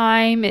the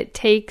time it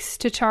takes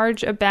to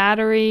charge a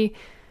battery?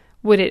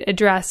 Would it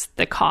address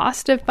the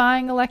cost of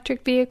buying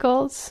electric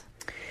vehicles?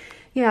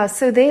 Yeah,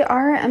 so they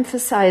are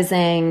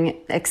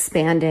emphasizing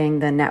expanding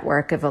the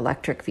network of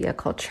electric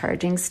vehicle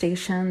charging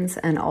stations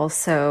and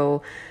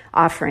also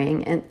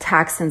offering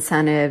tax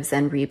incentives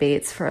and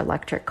rebates for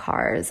electric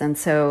cars. And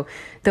so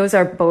those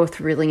are both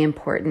really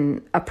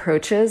important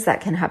approaches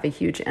that can have a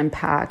huge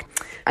impact.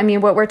 I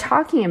mean, what we're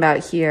talking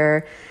about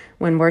here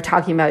when we're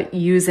talking about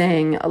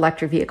using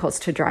electric vehicles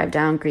to drive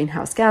down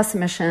greenhouse gas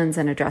emissions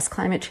and address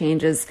climate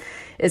change is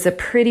a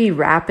pretty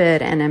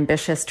rapid and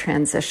ambitious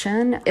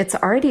transition. It's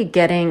already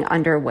getting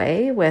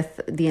underway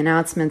with the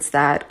announcements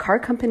that car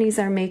companies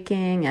are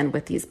making and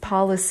with these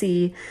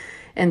policy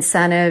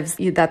incentives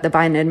that the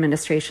Biden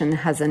administration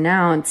has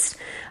announced.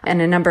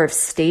 And a number of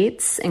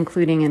states,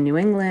 including in New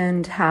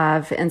England,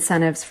 have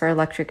incentives for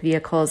electric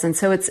vehicles. And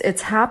so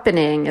it's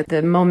happening.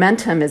 The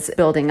momentum is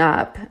building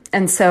up.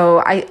 And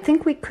so I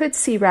think we could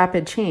see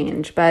rapid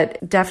change, but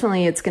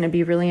definitely it's going to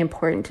be really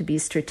important to be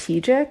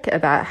strategic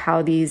about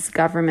how these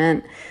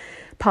government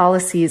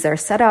policies are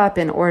set up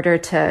in order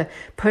to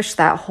push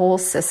that whole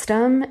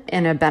system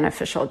in a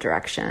beneficial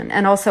direction,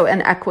 and also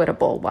an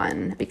equitable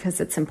one,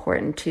 because it's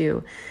important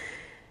to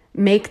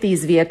make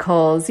these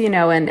vehicles,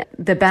 and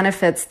the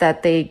benefits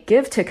that they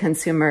give to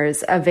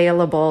consumers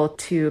available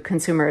to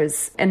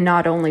consumers and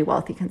not only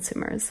wealthy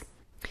consumers.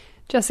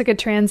 Jessica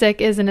Tranzik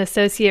is an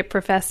associate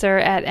professor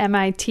at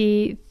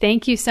MIT.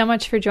 Thank you so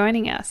much for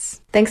joining us.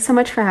 Thanks so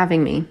much for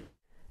having me.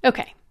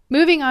 Okay.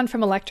 Moving on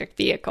from electric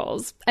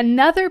vehicles,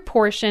 another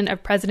portion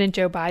of President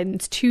Joe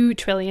Biden's $2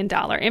 trillion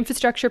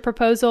infrastructure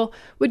proposal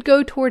would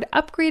go toward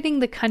upgrading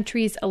the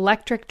country's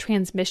electric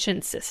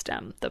transmission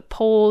system, the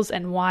poles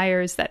and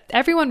wires that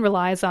everyone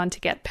relies on to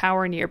get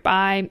power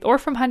nearby or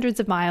from hundreds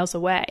of miles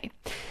away.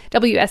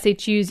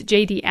 WSHU's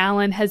J.D.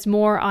 Allen has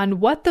more on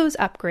what those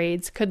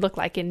upgrades could look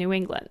like in New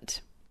England.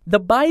 The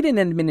Biden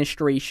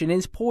administration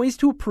is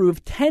poised to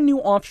approve 10 new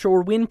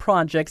offshore wind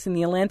projects in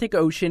the Atlantic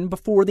Ocean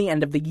before the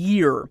end of the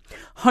year.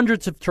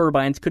 Hundreds of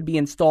turbines could be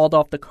installed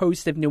off the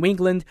coast of New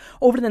England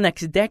over the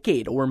next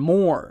decade or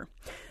more.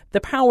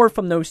 The power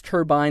from those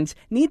turbines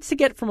needs to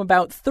get from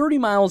about 30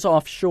 miles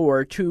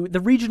offshore to the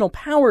regional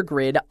power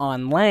grid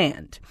on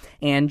land.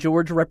 And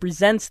George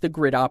represents the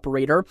grid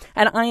operator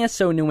at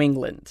ISO New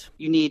England.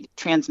 You need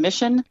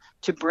transmission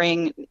to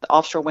bring the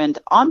offshore wind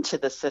onto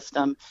the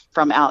system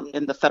from out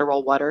in the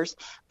federal waters,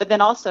 but then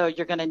also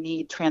you're going to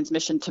need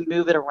transmission to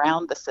move it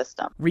around the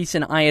system.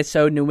 Recent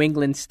ISO New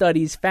England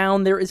studies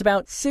found there is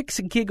about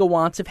 6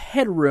 gigawatts of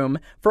headroom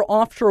for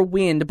offshore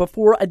wind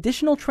before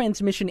additional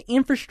transmission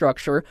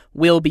infrastructure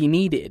will be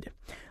needed.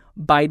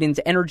 Biden's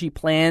energy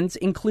plans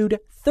include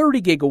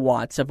 30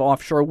 gigawatts of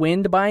offshore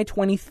wind by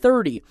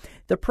 2030.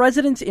 The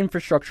president's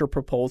infrastructure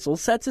proposal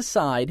sets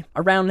aside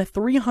around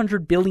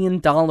 $300 billion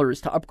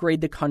to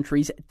upgrade the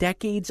country's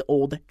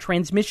decades-old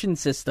transmission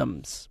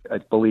systems. I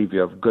believe you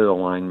have good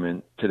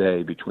alignment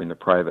today between the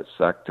private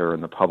sector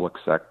and the public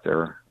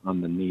sector on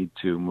the need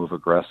to move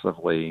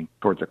aggressively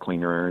towards a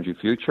cleaner energy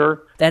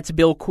future. That's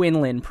Bill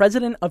Quinlan,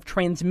 president of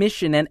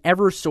Transmission at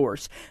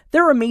Eversource.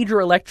 They're a major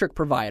electric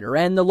provider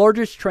and the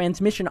largest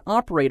transmission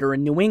operator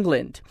in New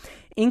England,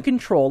 in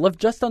control of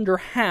just under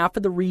half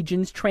of the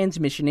region's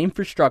transmission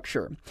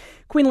infrastructure.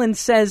 Quinlan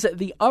says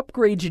the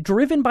upgrades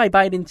driven by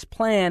Biden's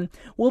plan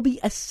will be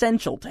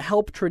essential to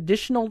help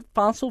traditional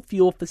fossil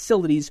fuel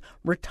facilities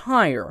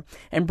retire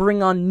and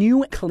bring on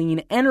new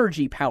clean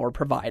energy power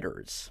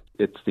providers.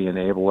 It's the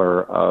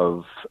enabler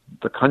of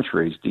the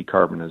country's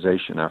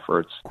decarbonization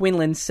efforts.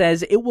 Quinlan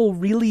says it will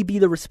really be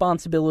the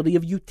responsibility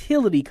of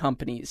utility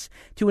companies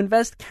to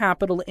invest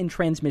capital in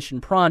transmission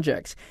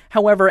projects.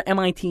 However,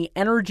 MIT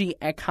energy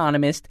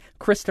economist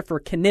Christopher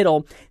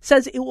Knittel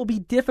says it will be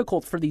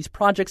difficult for these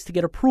projects to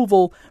get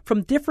approval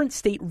from different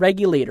state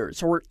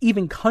regulators or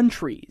even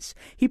countries.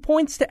 He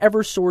points to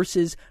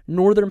Eversource's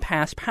Northern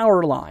Pass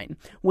power line,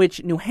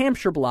 which New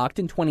Hampshire blocked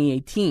in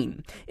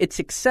 2018. Its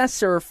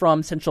successor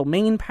from Central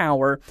Maine Power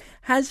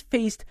has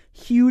faced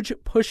huge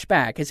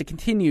pushback as it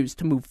continues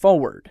to move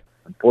forward.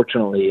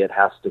 Unfortunately, it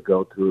has to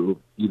go through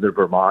either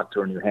Vermont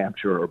or New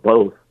Hampshire or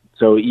both.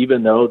 So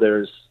even though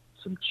there's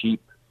some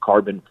cheap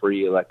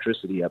carbon-free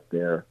electricity up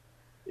there,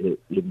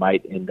 it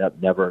might end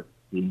up never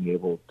being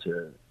able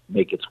to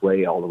make its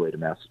way all the way to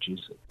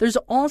Massachusetts. There's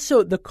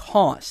also the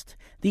cost.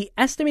 The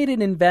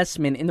estimated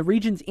investment in the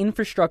region's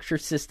infrastructure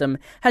system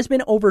has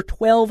been over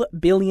 $12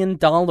 billion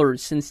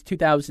since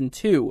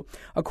 2002,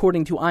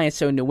 according to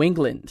ISO New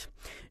England.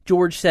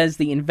 George says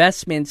the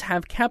investments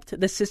have kept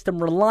the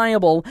system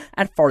reliable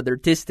at farther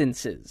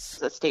distances.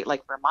 A state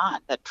like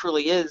Vermont that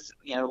truly is,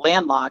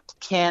 landlocked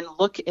can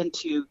look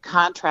into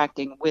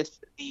contracting with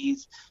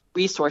these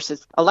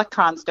resources.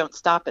 Electrons don't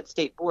stop at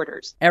state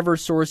borders.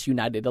 Eversource,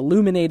 United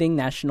Illuminating,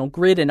 National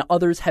Grid, and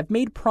others have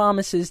made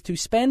promises to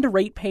spend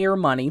ratepayer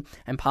money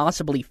and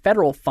possibly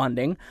federal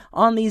funding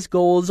on these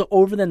goals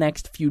over the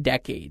next few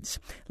decades.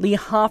 Lee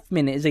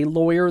Hoffman is a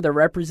lawyer that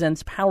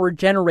represents power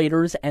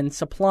generators and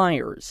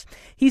suppliers.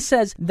 He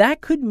says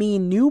that could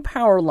mean new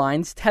power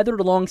lines tethered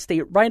along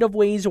state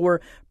right-of-ways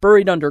or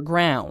buried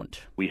underground.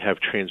 We have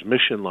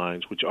transmission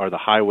lines, which are the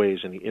highways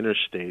and the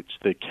interstates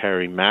that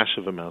carry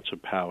massive amounts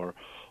of power,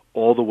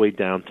 all the way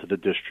down to the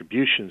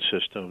distribution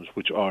systems,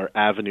 which are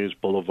avenues,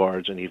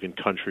 boulevards, and even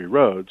country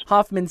roads.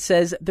 Hoffman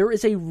says there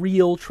is a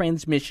real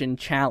transmission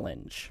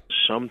challenge.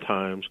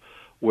 Sometimes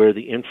where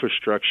the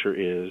infrastructure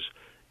is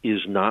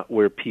not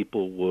where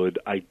people would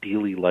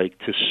ideally like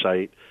to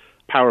site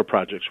power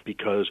projects,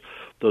 because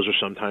those are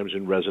sometimes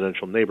in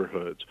residential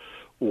neighborhoods,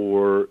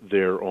 or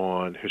they're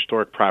on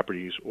historic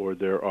properties, or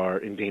there are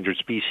endangered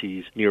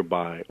species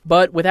nearby.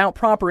 But without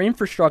proper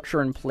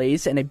infrastructure in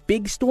place and a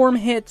big storm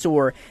hits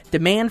or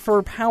demand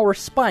for power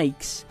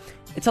spikes,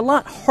 it's a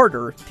lot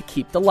harder to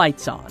keep the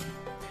lights on.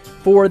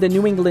 For the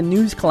New England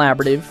News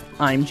Collaborative,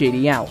 I'm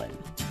J.D. Allen.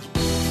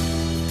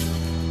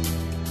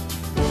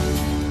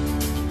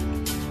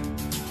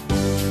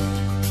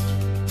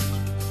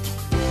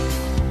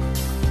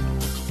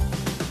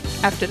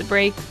 After the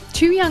break,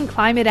 two young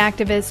climate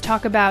activists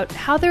talk about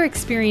how their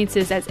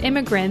experiences as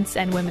immigrants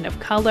and women of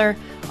color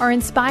are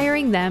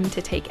inspiring them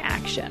to take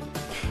action.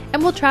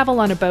 And we'll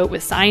travel on a boat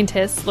with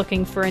scientists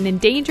looking for an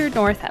endangered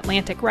North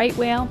Atlantic right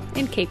whale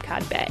in Cape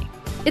Cod Bay.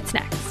 It's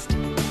next.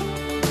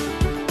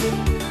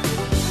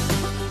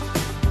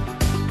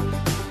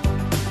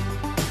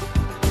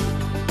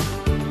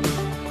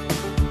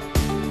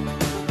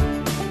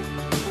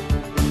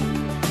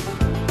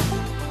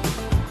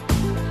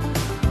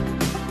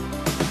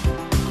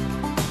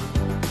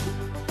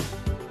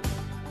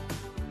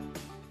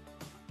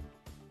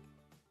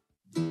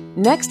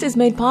 Next is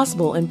made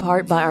possible in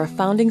part by our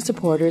founding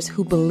supporters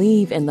who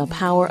believe in the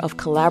power of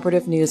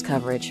collaborative news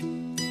coverage,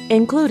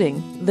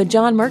 including the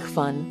John Merck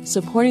Fund,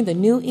 supporting the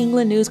New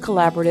England News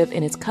Collaborative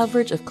in its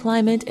coverage of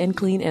climate and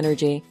clean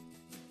energy.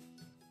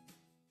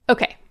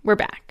 Okay, we're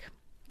back.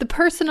 The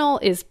personal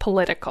is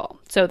political,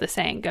 so the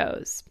saying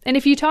goes. And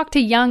if you talk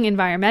to young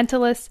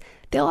environmentalists,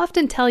 they'll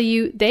often tell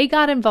you they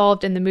got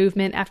involved in the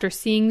movement after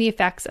seeing the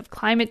effects of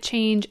climate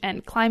change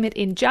and climate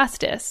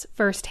injustice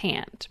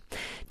firsthand.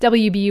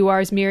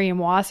 WBUR's Miriam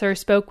Wasser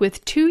spoke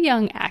with two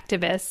young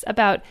activists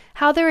about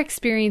how their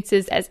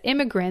experiences as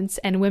immigrants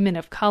and women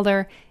of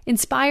color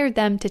inspired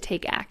them to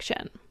take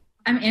action.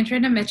 I'm Andrea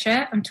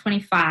Namicha. I'm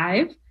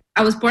 25.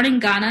 I was born in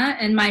Ghana,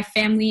 and my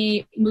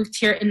family moved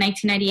here in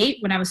 1998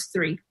 when I was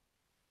 3.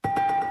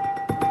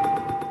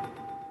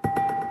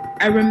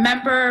 I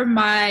remember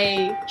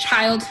my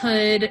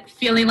childhood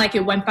feeling like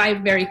it went by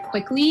very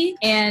quickly,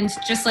 and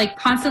just like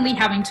constantly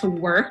having to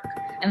work,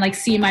 and like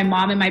seeing my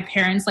mom and my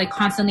parents like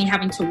constantly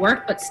having to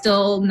work, but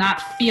still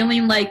not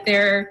feeling like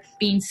they're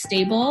being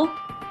stable.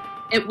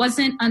 It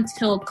wasn't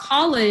until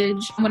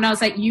college, when I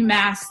was at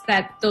UMass,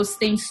 that those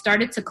things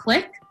started to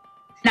click.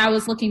 And I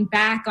was looking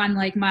back on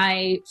like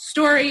my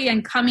story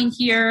and coming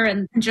here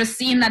and just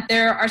seeing that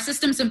there are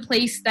systems in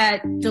place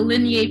that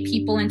delineate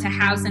people into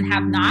haves and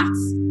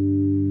have-nots.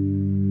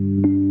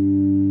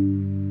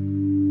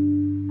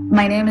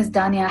 My name is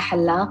Dania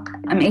Halak.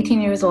 I'm 18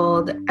 years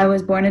old. I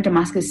was born in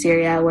Damascus,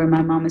 Syria, where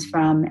my mom is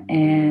from,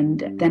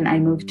 and then I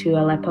moved to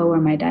Aleppo,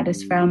 where my dad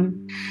is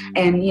from.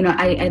 And, you know,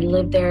 I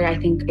lived there, I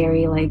think,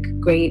 very, like,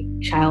 great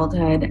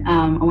childhood,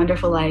 a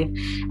wonderful life.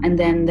 And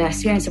then the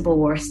Syrian civil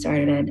war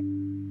started.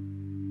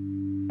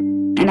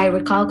 And I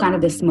recall kind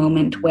of this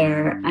moment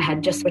where I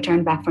had just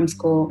returned back from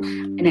school,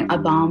 and a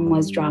bomb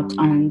was dropped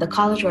on the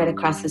college right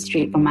across the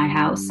street from my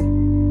house.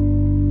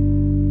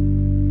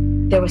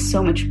 There was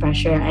so much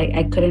pressure.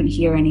 I couldn't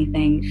hear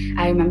anything.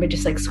 I remember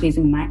just like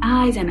squeezing my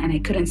eyes and I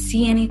couldn't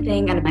see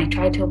anything. And I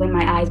tried to open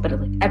my eyes, but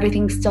like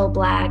everything's still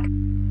black.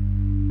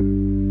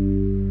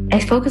 I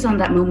focus on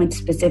that moment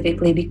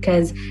specifically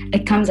because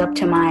it comes up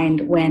to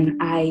mind when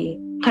I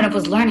kind of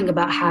was learning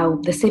about how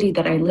the city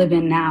that I live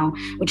in now,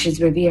 which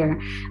is Revere,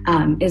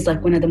 is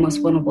like one of the most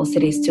vulnerable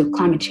cities to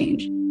climate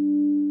change.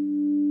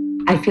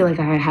 I feel like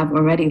I have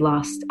already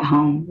lost a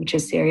home, which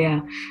is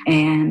Syria,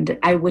 and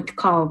I would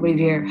call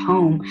Revere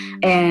home,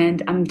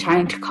 and I'm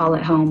trying to call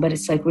it home, but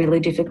it's like really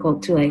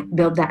difficult to like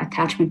build that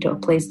attachment to a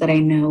place that I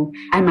know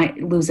I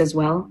might lose as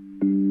well.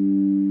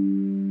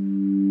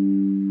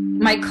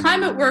 My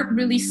climate work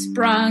really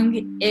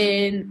sprung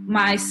in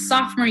my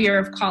sophomore year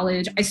of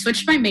college. I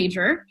switched my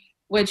major,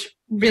 which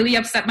really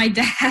upset my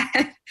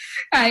dad.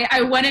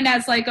 I went in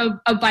as like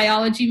a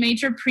biology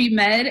major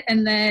pre-med,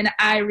 and then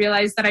I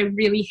realized that I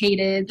really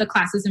hated the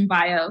classes in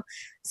bio.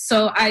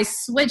 So I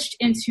switched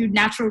into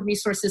natural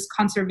resources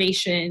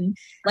conservation.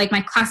 Like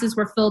my classes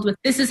were filled with,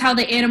 this is how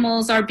the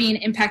animals are being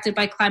impacted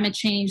by climate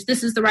change.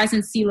 This is the rise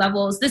in sea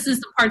levels. This is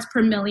the parts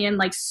per million,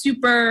 like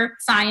super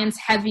science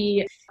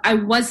heavy. I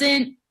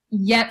wasn't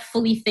yet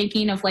fully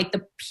thinking of like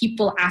the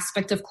people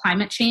aspect of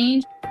climate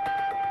change.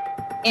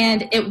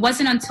 And it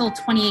wasn't until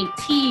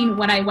 2018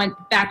 when I went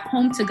back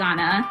home to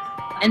Ghana,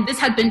 and this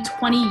had been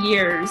 20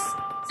 years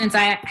since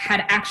I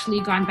had actually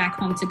gone back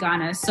home to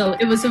Ghana. So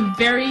it was a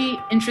very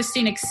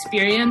interesting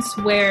experience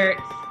where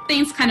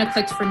things kind of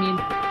clicked for me.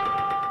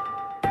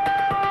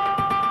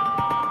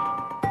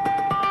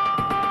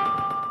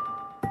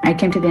 I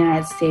came to the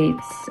United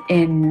States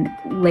in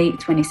late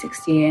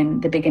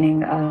 2016, the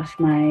beginning of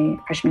my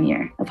freshman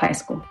year of high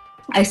school.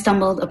 I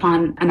stumbled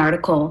upon an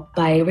article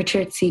by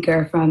Richard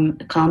Seeger from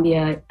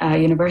Columbia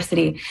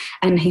University,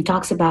 and he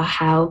talks about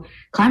how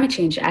climate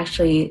change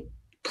actually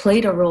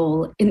played a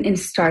role in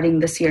starting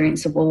the Syrian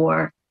civil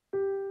war.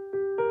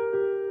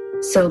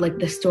 So like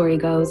the story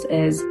goes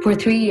is for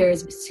 3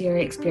 years,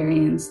 Syria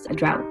experienced a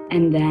drought,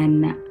 and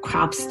then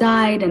crops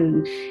died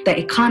and the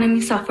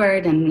economy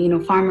suffered,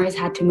 and, farmers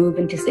had to move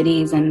into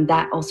cities, and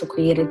that also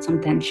created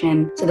some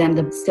tension. So then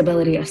the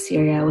stability of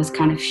Syria was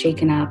kind of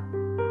shaken up.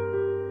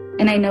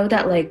 And I know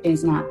that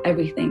it's not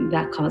everything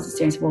that causes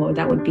Syrian civil war.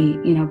 That would be,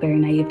 very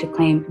naive to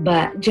claim.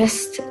 But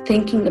just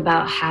thinking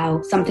about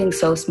how something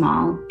so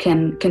small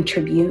can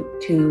contribute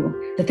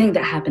to the thing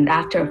that happened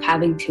after of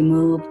having to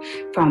move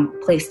from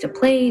place to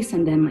place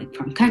and then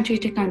from country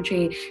to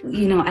country,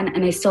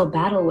 and I still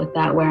battle with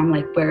that where I'm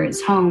where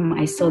is home?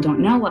 I still don't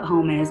know what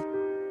home is.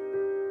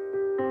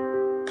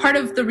 Part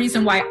of the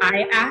reason why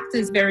I act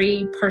is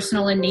very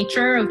personal in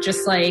nature, of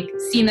just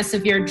seeing the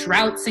severe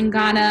droughts in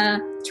Ghana,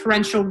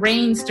 torrential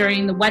rains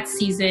during the wet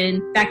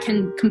season that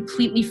can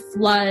completely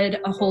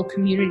flood a whole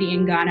community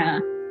in Ghana.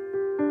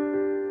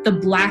 The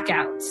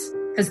blackouts,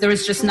 because there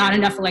was just not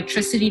enough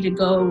electricity to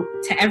go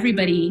to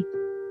everybody.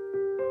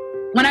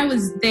 When I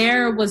was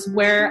there was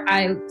where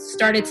I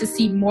started to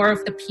see more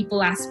of the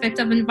people aspect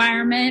of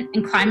environment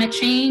and climate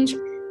change.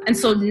 And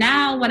so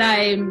now when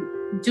I'm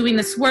doing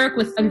this work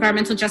with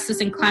environmental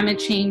justice and climate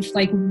change,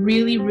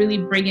 really, really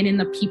bringing in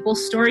the people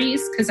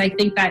stories, because I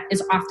think that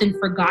is often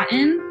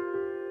forgotten.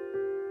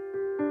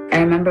 I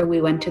remember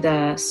we went to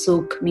the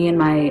souk, me and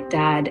my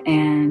dad,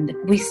 and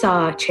we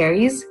saw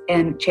cherries,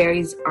 and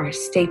cherries are a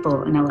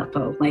staple in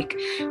Aleppo.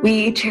 We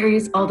eat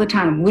cherries all the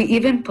time. We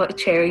even put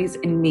cherries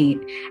in meat.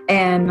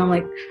 And I'm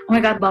like, oh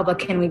my God, Baba,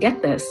 can we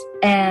get this?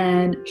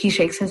 And he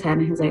shakes his head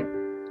and he's like,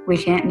 we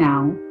can't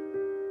now.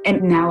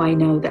 And now I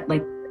know that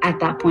at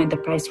that point, the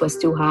price was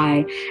too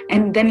high.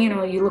 And then,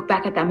 you look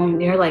back at that moment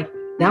and you're like,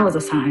 that was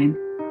a sign.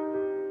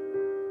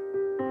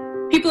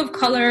 People of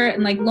color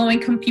and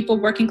low-income people,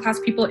 working class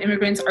people,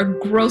 immigrants are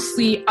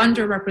grossly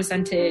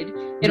underrepresented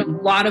in a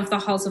lot of the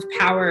halls of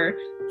power.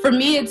 For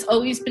me, it's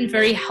always been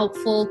very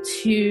helpful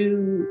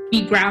to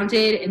be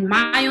grounded in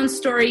my own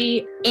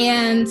story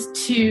and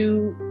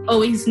to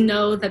always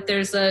know that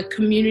there's a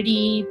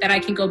community that I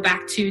can go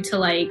back to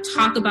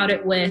talk about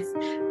it with.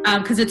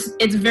 Because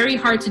it's very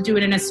hard to do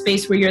it in a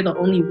space where you're the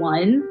only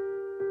one.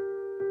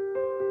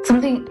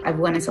 Something I've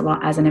witnessed a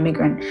lot as an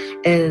immigrant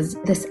is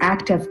this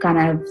act of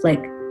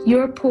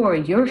you're poor,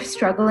 you're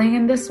struggling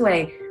in this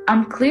way.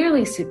 I'm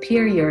clearly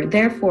superior,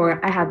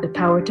 therefore I have the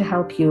power to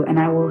help you and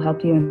I will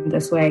help you in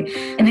this way.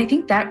 And I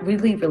think that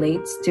really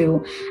relates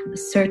to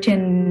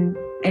certain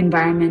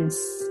environments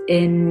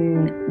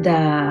in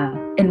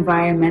the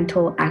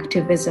environmental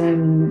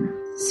activism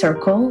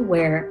circle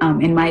where,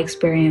 in my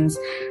experience,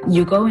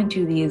 you go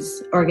into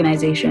these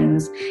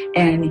organizations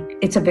and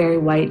it's a very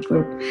white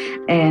group.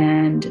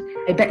 And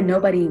I bet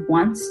nobody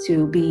wants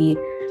to be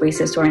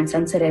racist or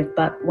insensitive,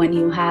 but when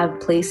you have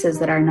places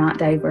that are not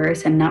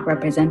diverse and not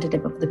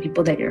representative of the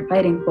people that you're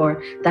fighting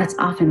for, that's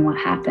often what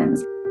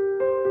happens.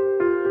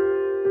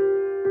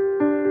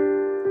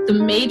 The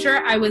major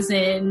I was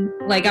in,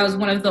 I was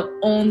one of the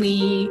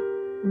only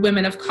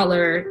women of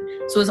color.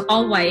 So it was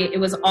all white. It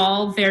was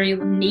all very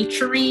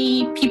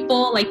nature-y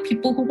people,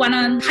 people who went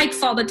on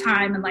hikes all the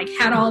time and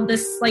had all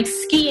this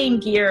skiing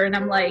gear. And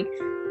I'm I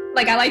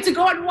like to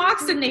go on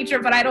walks in nature,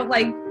 but I don't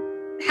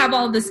have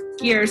all this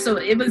gear. So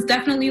it was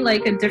definitely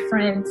a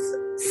different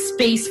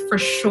space for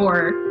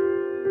sure.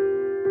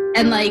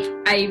 And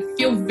I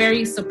feel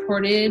very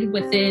supported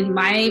within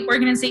my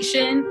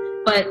organization,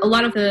 but a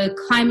lot of the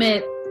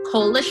climate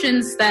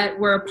coalitions that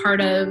we're a part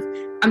of,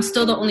 I'm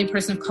still the only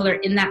person of color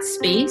in that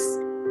space.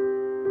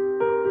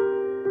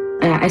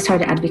 I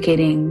started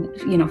advocating,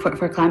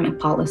 for climate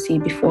policy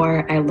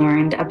before I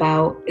learned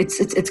about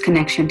its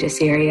connection to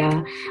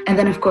Syria. And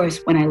then, of course,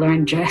 when I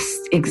learned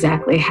just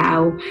exactly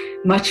how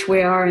much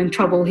we are in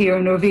trouble here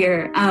in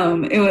Revere,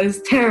 it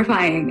was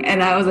terrifying.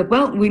 And I was like,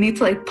 well, we need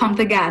to pump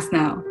the gas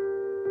now.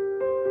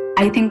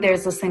 I think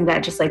there's this thing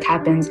that just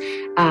happens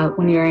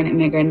when you're an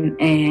immigrant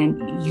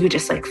and you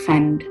just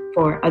fend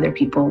for other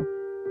people.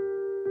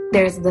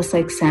 There's this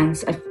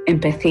sense of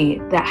empathy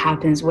that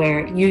happens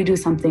where you do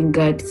something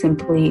good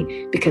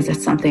simply because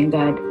it's something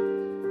good.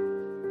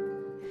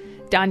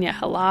 Danya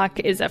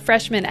Halak is a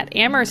freshman at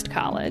Amherst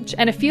College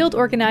and a field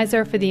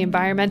organizer for the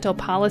environmental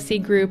policy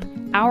group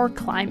Our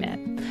Climate.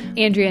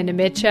 Andrea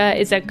Nemicha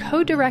is a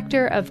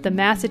co-director of the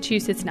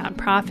Massachusetts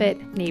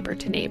nonprofit Neighbor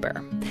to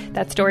Neighbor.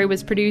 That story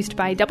was produced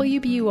by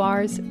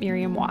WBUR's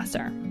Miriam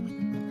Wasser.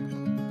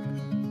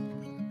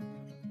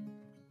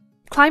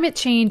 Climate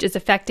change is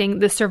affecting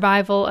the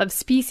survival of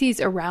species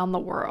around the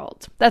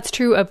world. That's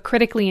true of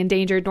critically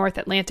endangered North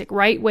Atlantic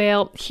right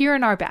whale here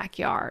in our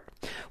backyard.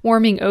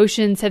 Warming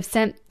oceans have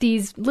sent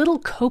these little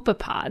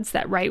copepods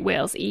that right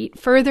whales eat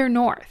further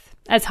north.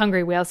 As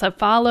hungry whales have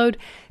followed,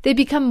 they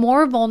become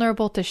more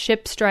vulnerable to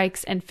ship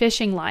strikes and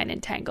fishing line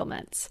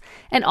entanglements.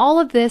 And all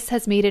of this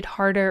has made it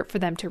harder for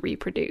them to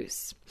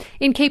reproduce.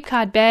 In Cape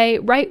Cod Bay,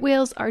 right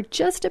whales are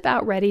just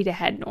about ready to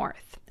head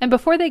north. And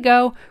before they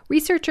go,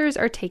 researchers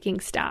are taking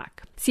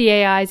stock.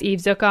 CAI's Eve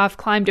Zukoff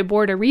climbed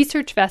aboard a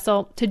research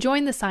vessel to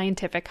join the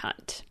scientific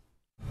hunt.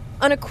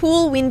 On a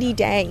cool, windy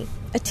day,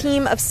 a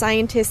team of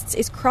scientists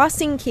is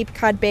crossing Cape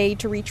Cod Bay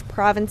to reach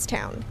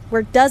Provincetown,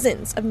 where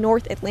dozens of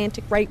North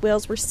Atlantic right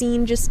whales were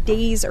seen just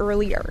days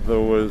earlier. There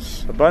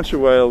was a bunch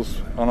of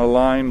whales on a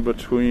line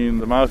between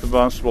the mouth of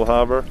Barnstable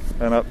Harbour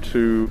and up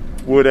to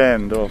Wood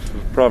End off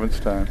of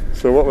Provincetown.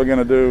 So what we're going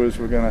to do is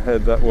we're going to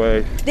head that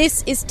way.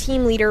 This is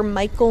team leader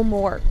Michael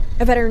Moore,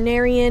 a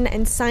veterinarian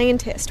and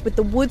scientist with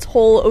the Woods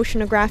Hole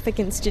Oceanographic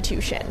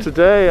Institution.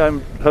 Today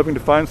I'm hoping to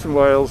find some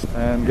whales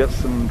and get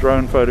some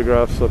drone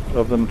photographs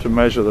of them to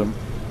measure them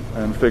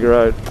and figure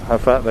out how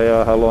fat they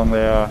are, how long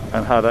they are,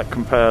 and how that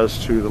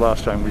compares to the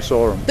last time we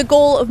saw them. The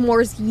goal of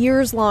Moore's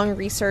years-long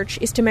research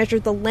is to measure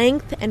the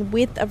length and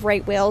width of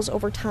right whales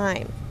over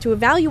time, to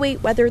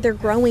evaluate whether they're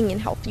growing in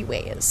healthy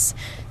ways.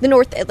 The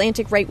North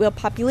Atlantic right whale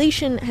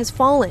population has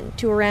fallen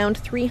to around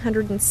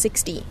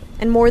 360,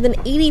 and more than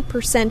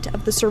 80%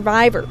 of the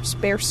survivors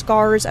bear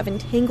scars of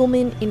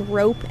entanglement in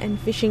rope and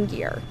fishing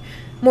gear.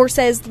 Moore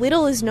says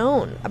little is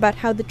known about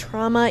how the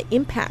trauma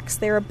impacts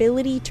their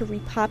ability to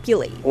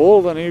repopulate.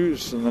 All the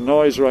news and the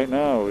noise right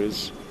now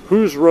is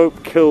whose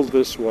rope killed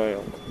this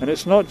whale. And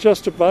it's not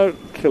just about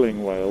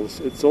killing whales,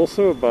 it's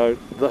also about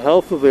the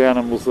health of the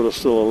animals that are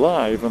still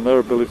alive and their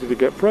ability to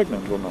get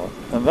pregnant or not.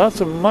 And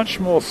that's a much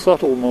more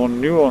subtle, more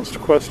nuanced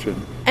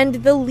question.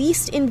 And the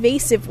least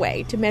invasive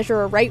way to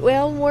measure a right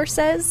whale, Moore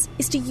says,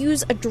 is to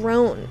use a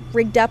drone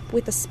rigged up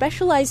with a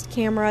specialized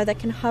camera that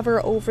can hover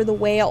over the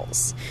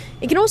whales.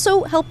 It can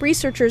also help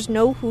researchers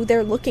know who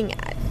they're looking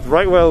at.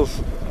 Right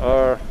whales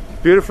are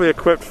beautifully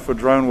equipped for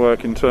drone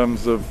work in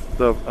terms of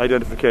the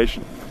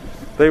identification.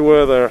 They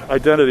wear their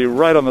identity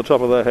right on the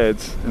top of their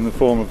heads in the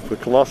form of the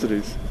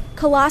callosities.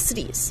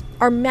 Callosities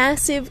are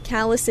massive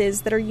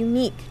calluses that are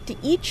unique to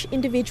each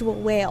individual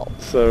whale.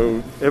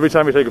 So every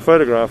time we take a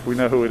photograph, we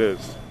know who it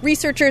is.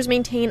 Researchers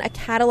maintain a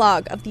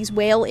catalog of these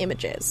whale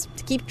images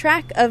to keep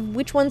track of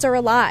which ones are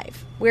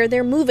alive, where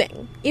they're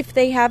moving, if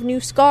they have new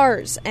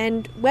scars,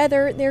 and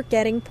whether they're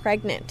getting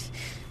pregnant.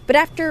 But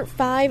after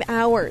 5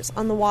 hours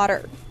on the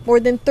water, more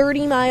than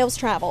 30 miles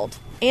traveled,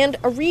 and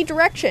a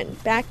redirection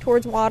back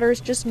towards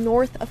waters just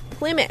north of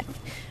Plymouth,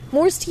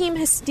 Moore's team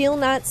has still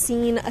not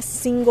seen a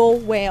single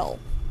whale.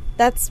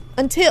 That's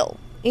until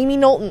Amy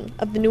Knowlton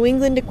of the New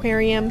England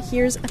Aquarium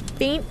hears a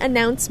faint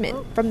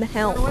announcement from the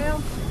helm.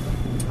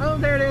 Oh,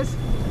 there it is.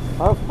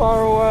 How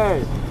far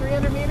away?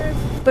 300 meters.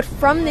 But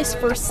from this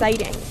first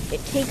sighting,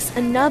 it takes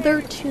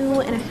another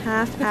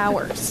 2.5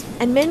 hours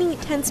and many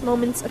tense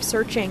moments of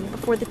searching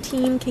before the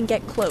team can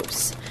get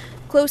close.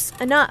 Close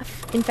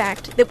enough, in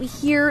fact, that we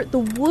hear the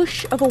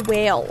whoosh of a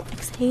whale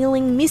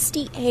exhaling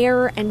misty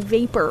air and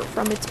vapor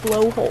from its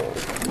blowhole.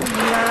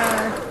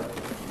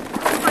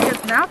 Looks like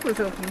its mouth was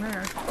open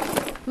there.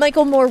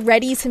 Michael Moore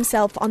readies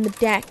himself on the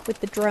deck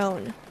with the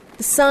drone.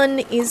 The sun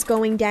is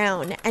going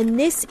down, and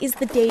this is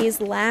the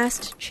day's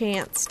last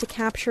chance to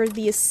capture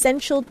the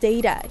essential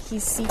data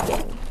he's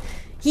seeking.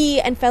 He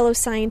and fellow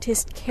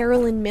scientist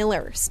Carolyn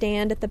Miller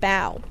stand at the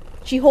bow.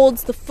 She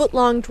holds the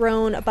foot-long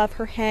drone above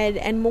her head,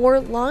 and Moore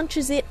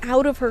launches it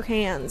out of her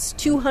hands,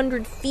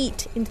 200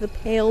 feet into the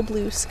pale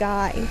blue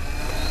sky.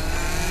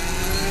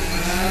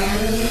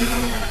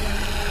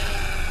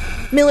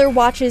 Miller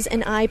watches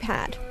an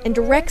iPad and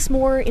directs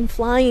Moore in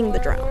flying the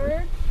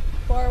drone.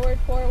 Forward,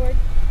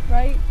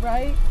 right.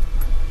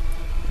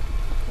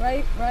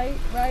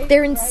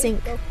 They're in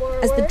sync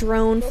as the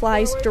drone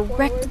flies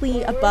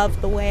directly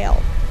above the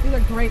whale. These are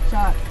great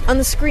shots. On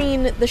the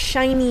screen, the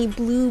shiny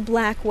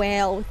blue-black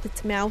whale with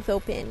its mouth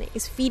open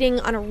is feeding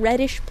on a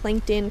reddish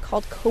plankton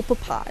called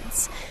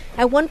copepods.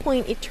 At one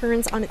point, it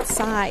turns on its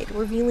side,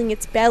 revealing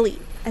its belly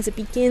as it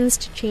begins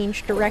to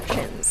change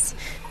directions.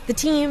 The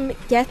team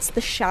gets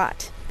the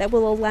shot that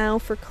will allow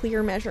for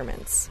clear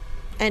measurements.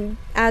 And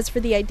as for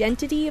the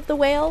identity of the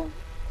whale,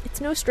 it's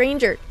no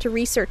stranger to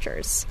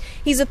researchers.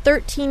 He's a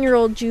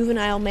 13-year-old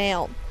juvenile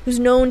male who's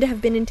known to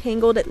have been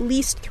entangled at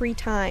least 3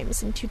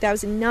 times in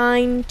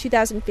 2009,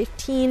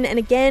 2015, and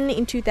again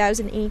in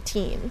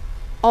 2018.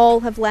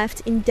 All have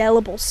left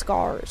indelible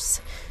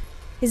scars.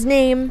 His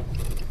name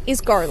is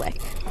Garlic.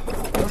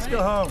 Let's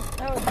go home.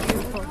 That was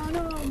beautiful.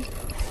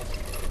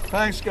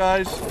 Thanks,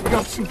 guys. We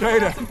got some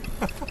data.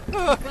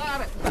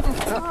 Got it.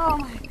 Oh,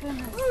 my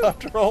goodness.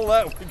 After all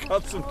that, we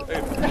got some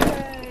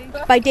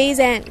data. By day's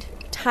end,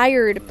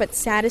 tired but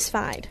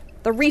satisfied,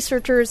 the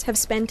researchers have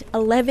spent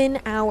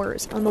 11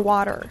 hours on the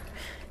water.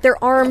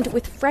 They're armed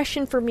with fresh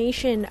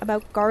information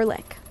about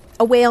Garlic,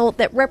 a whale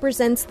that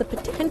represents the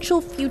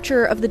potential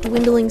future of the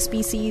dwindling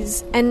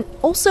species and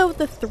also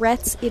the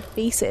threats it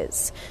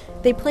faces.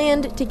 They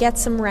planned to get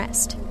some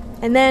rest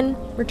and then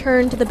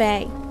return to the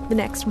bay the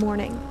next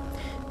morning.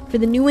 For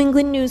the New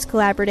England News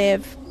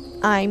Collaborative,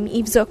 I'm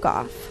Eve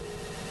Zukoff.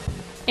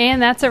 And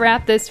that's a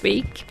wrap this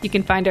week. You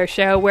can find our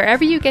show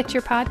wherever you get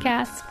your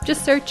podcasts.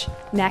 Just search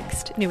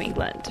Next New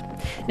England.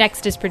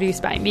 Next is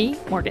produced by me,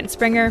 Morgan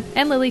Springer,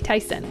 and Lily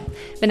Tyson.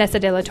 Vanessa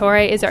De La Torre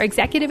is our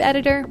executive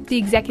editor. The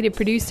executive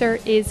producer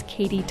is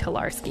Katie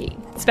Tolarski.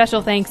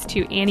 Special thanks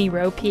to Annie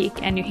Ropeek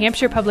and New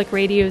Hampshire Public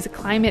Radio's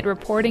climate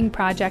reporting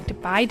project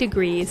By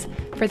Degrees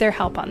for their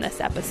help on this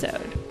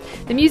episode.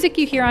 The music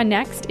you hear on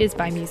Next is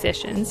by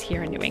musicians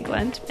here in New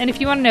England. And if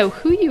you want to know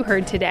who you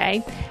heard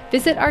today,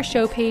 visit our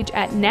show page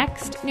at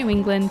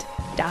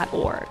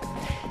nextnewengland.org.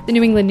 The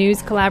New England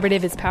News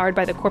Collaborative is powered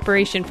by the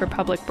Corporation for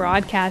Public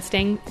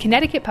Broadcasting,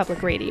 Connecticut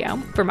Public Radio,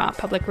 Vermont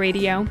Public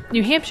Radio,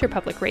 New Hampshire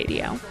Public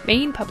Radio,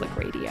 Maine Public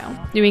Radio,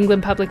 New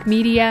England Public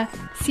Media,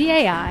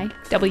 CAI,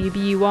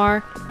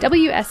 WBUR,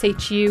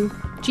 WSHU,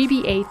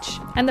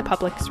 GBH, and the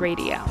Public's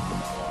Radio.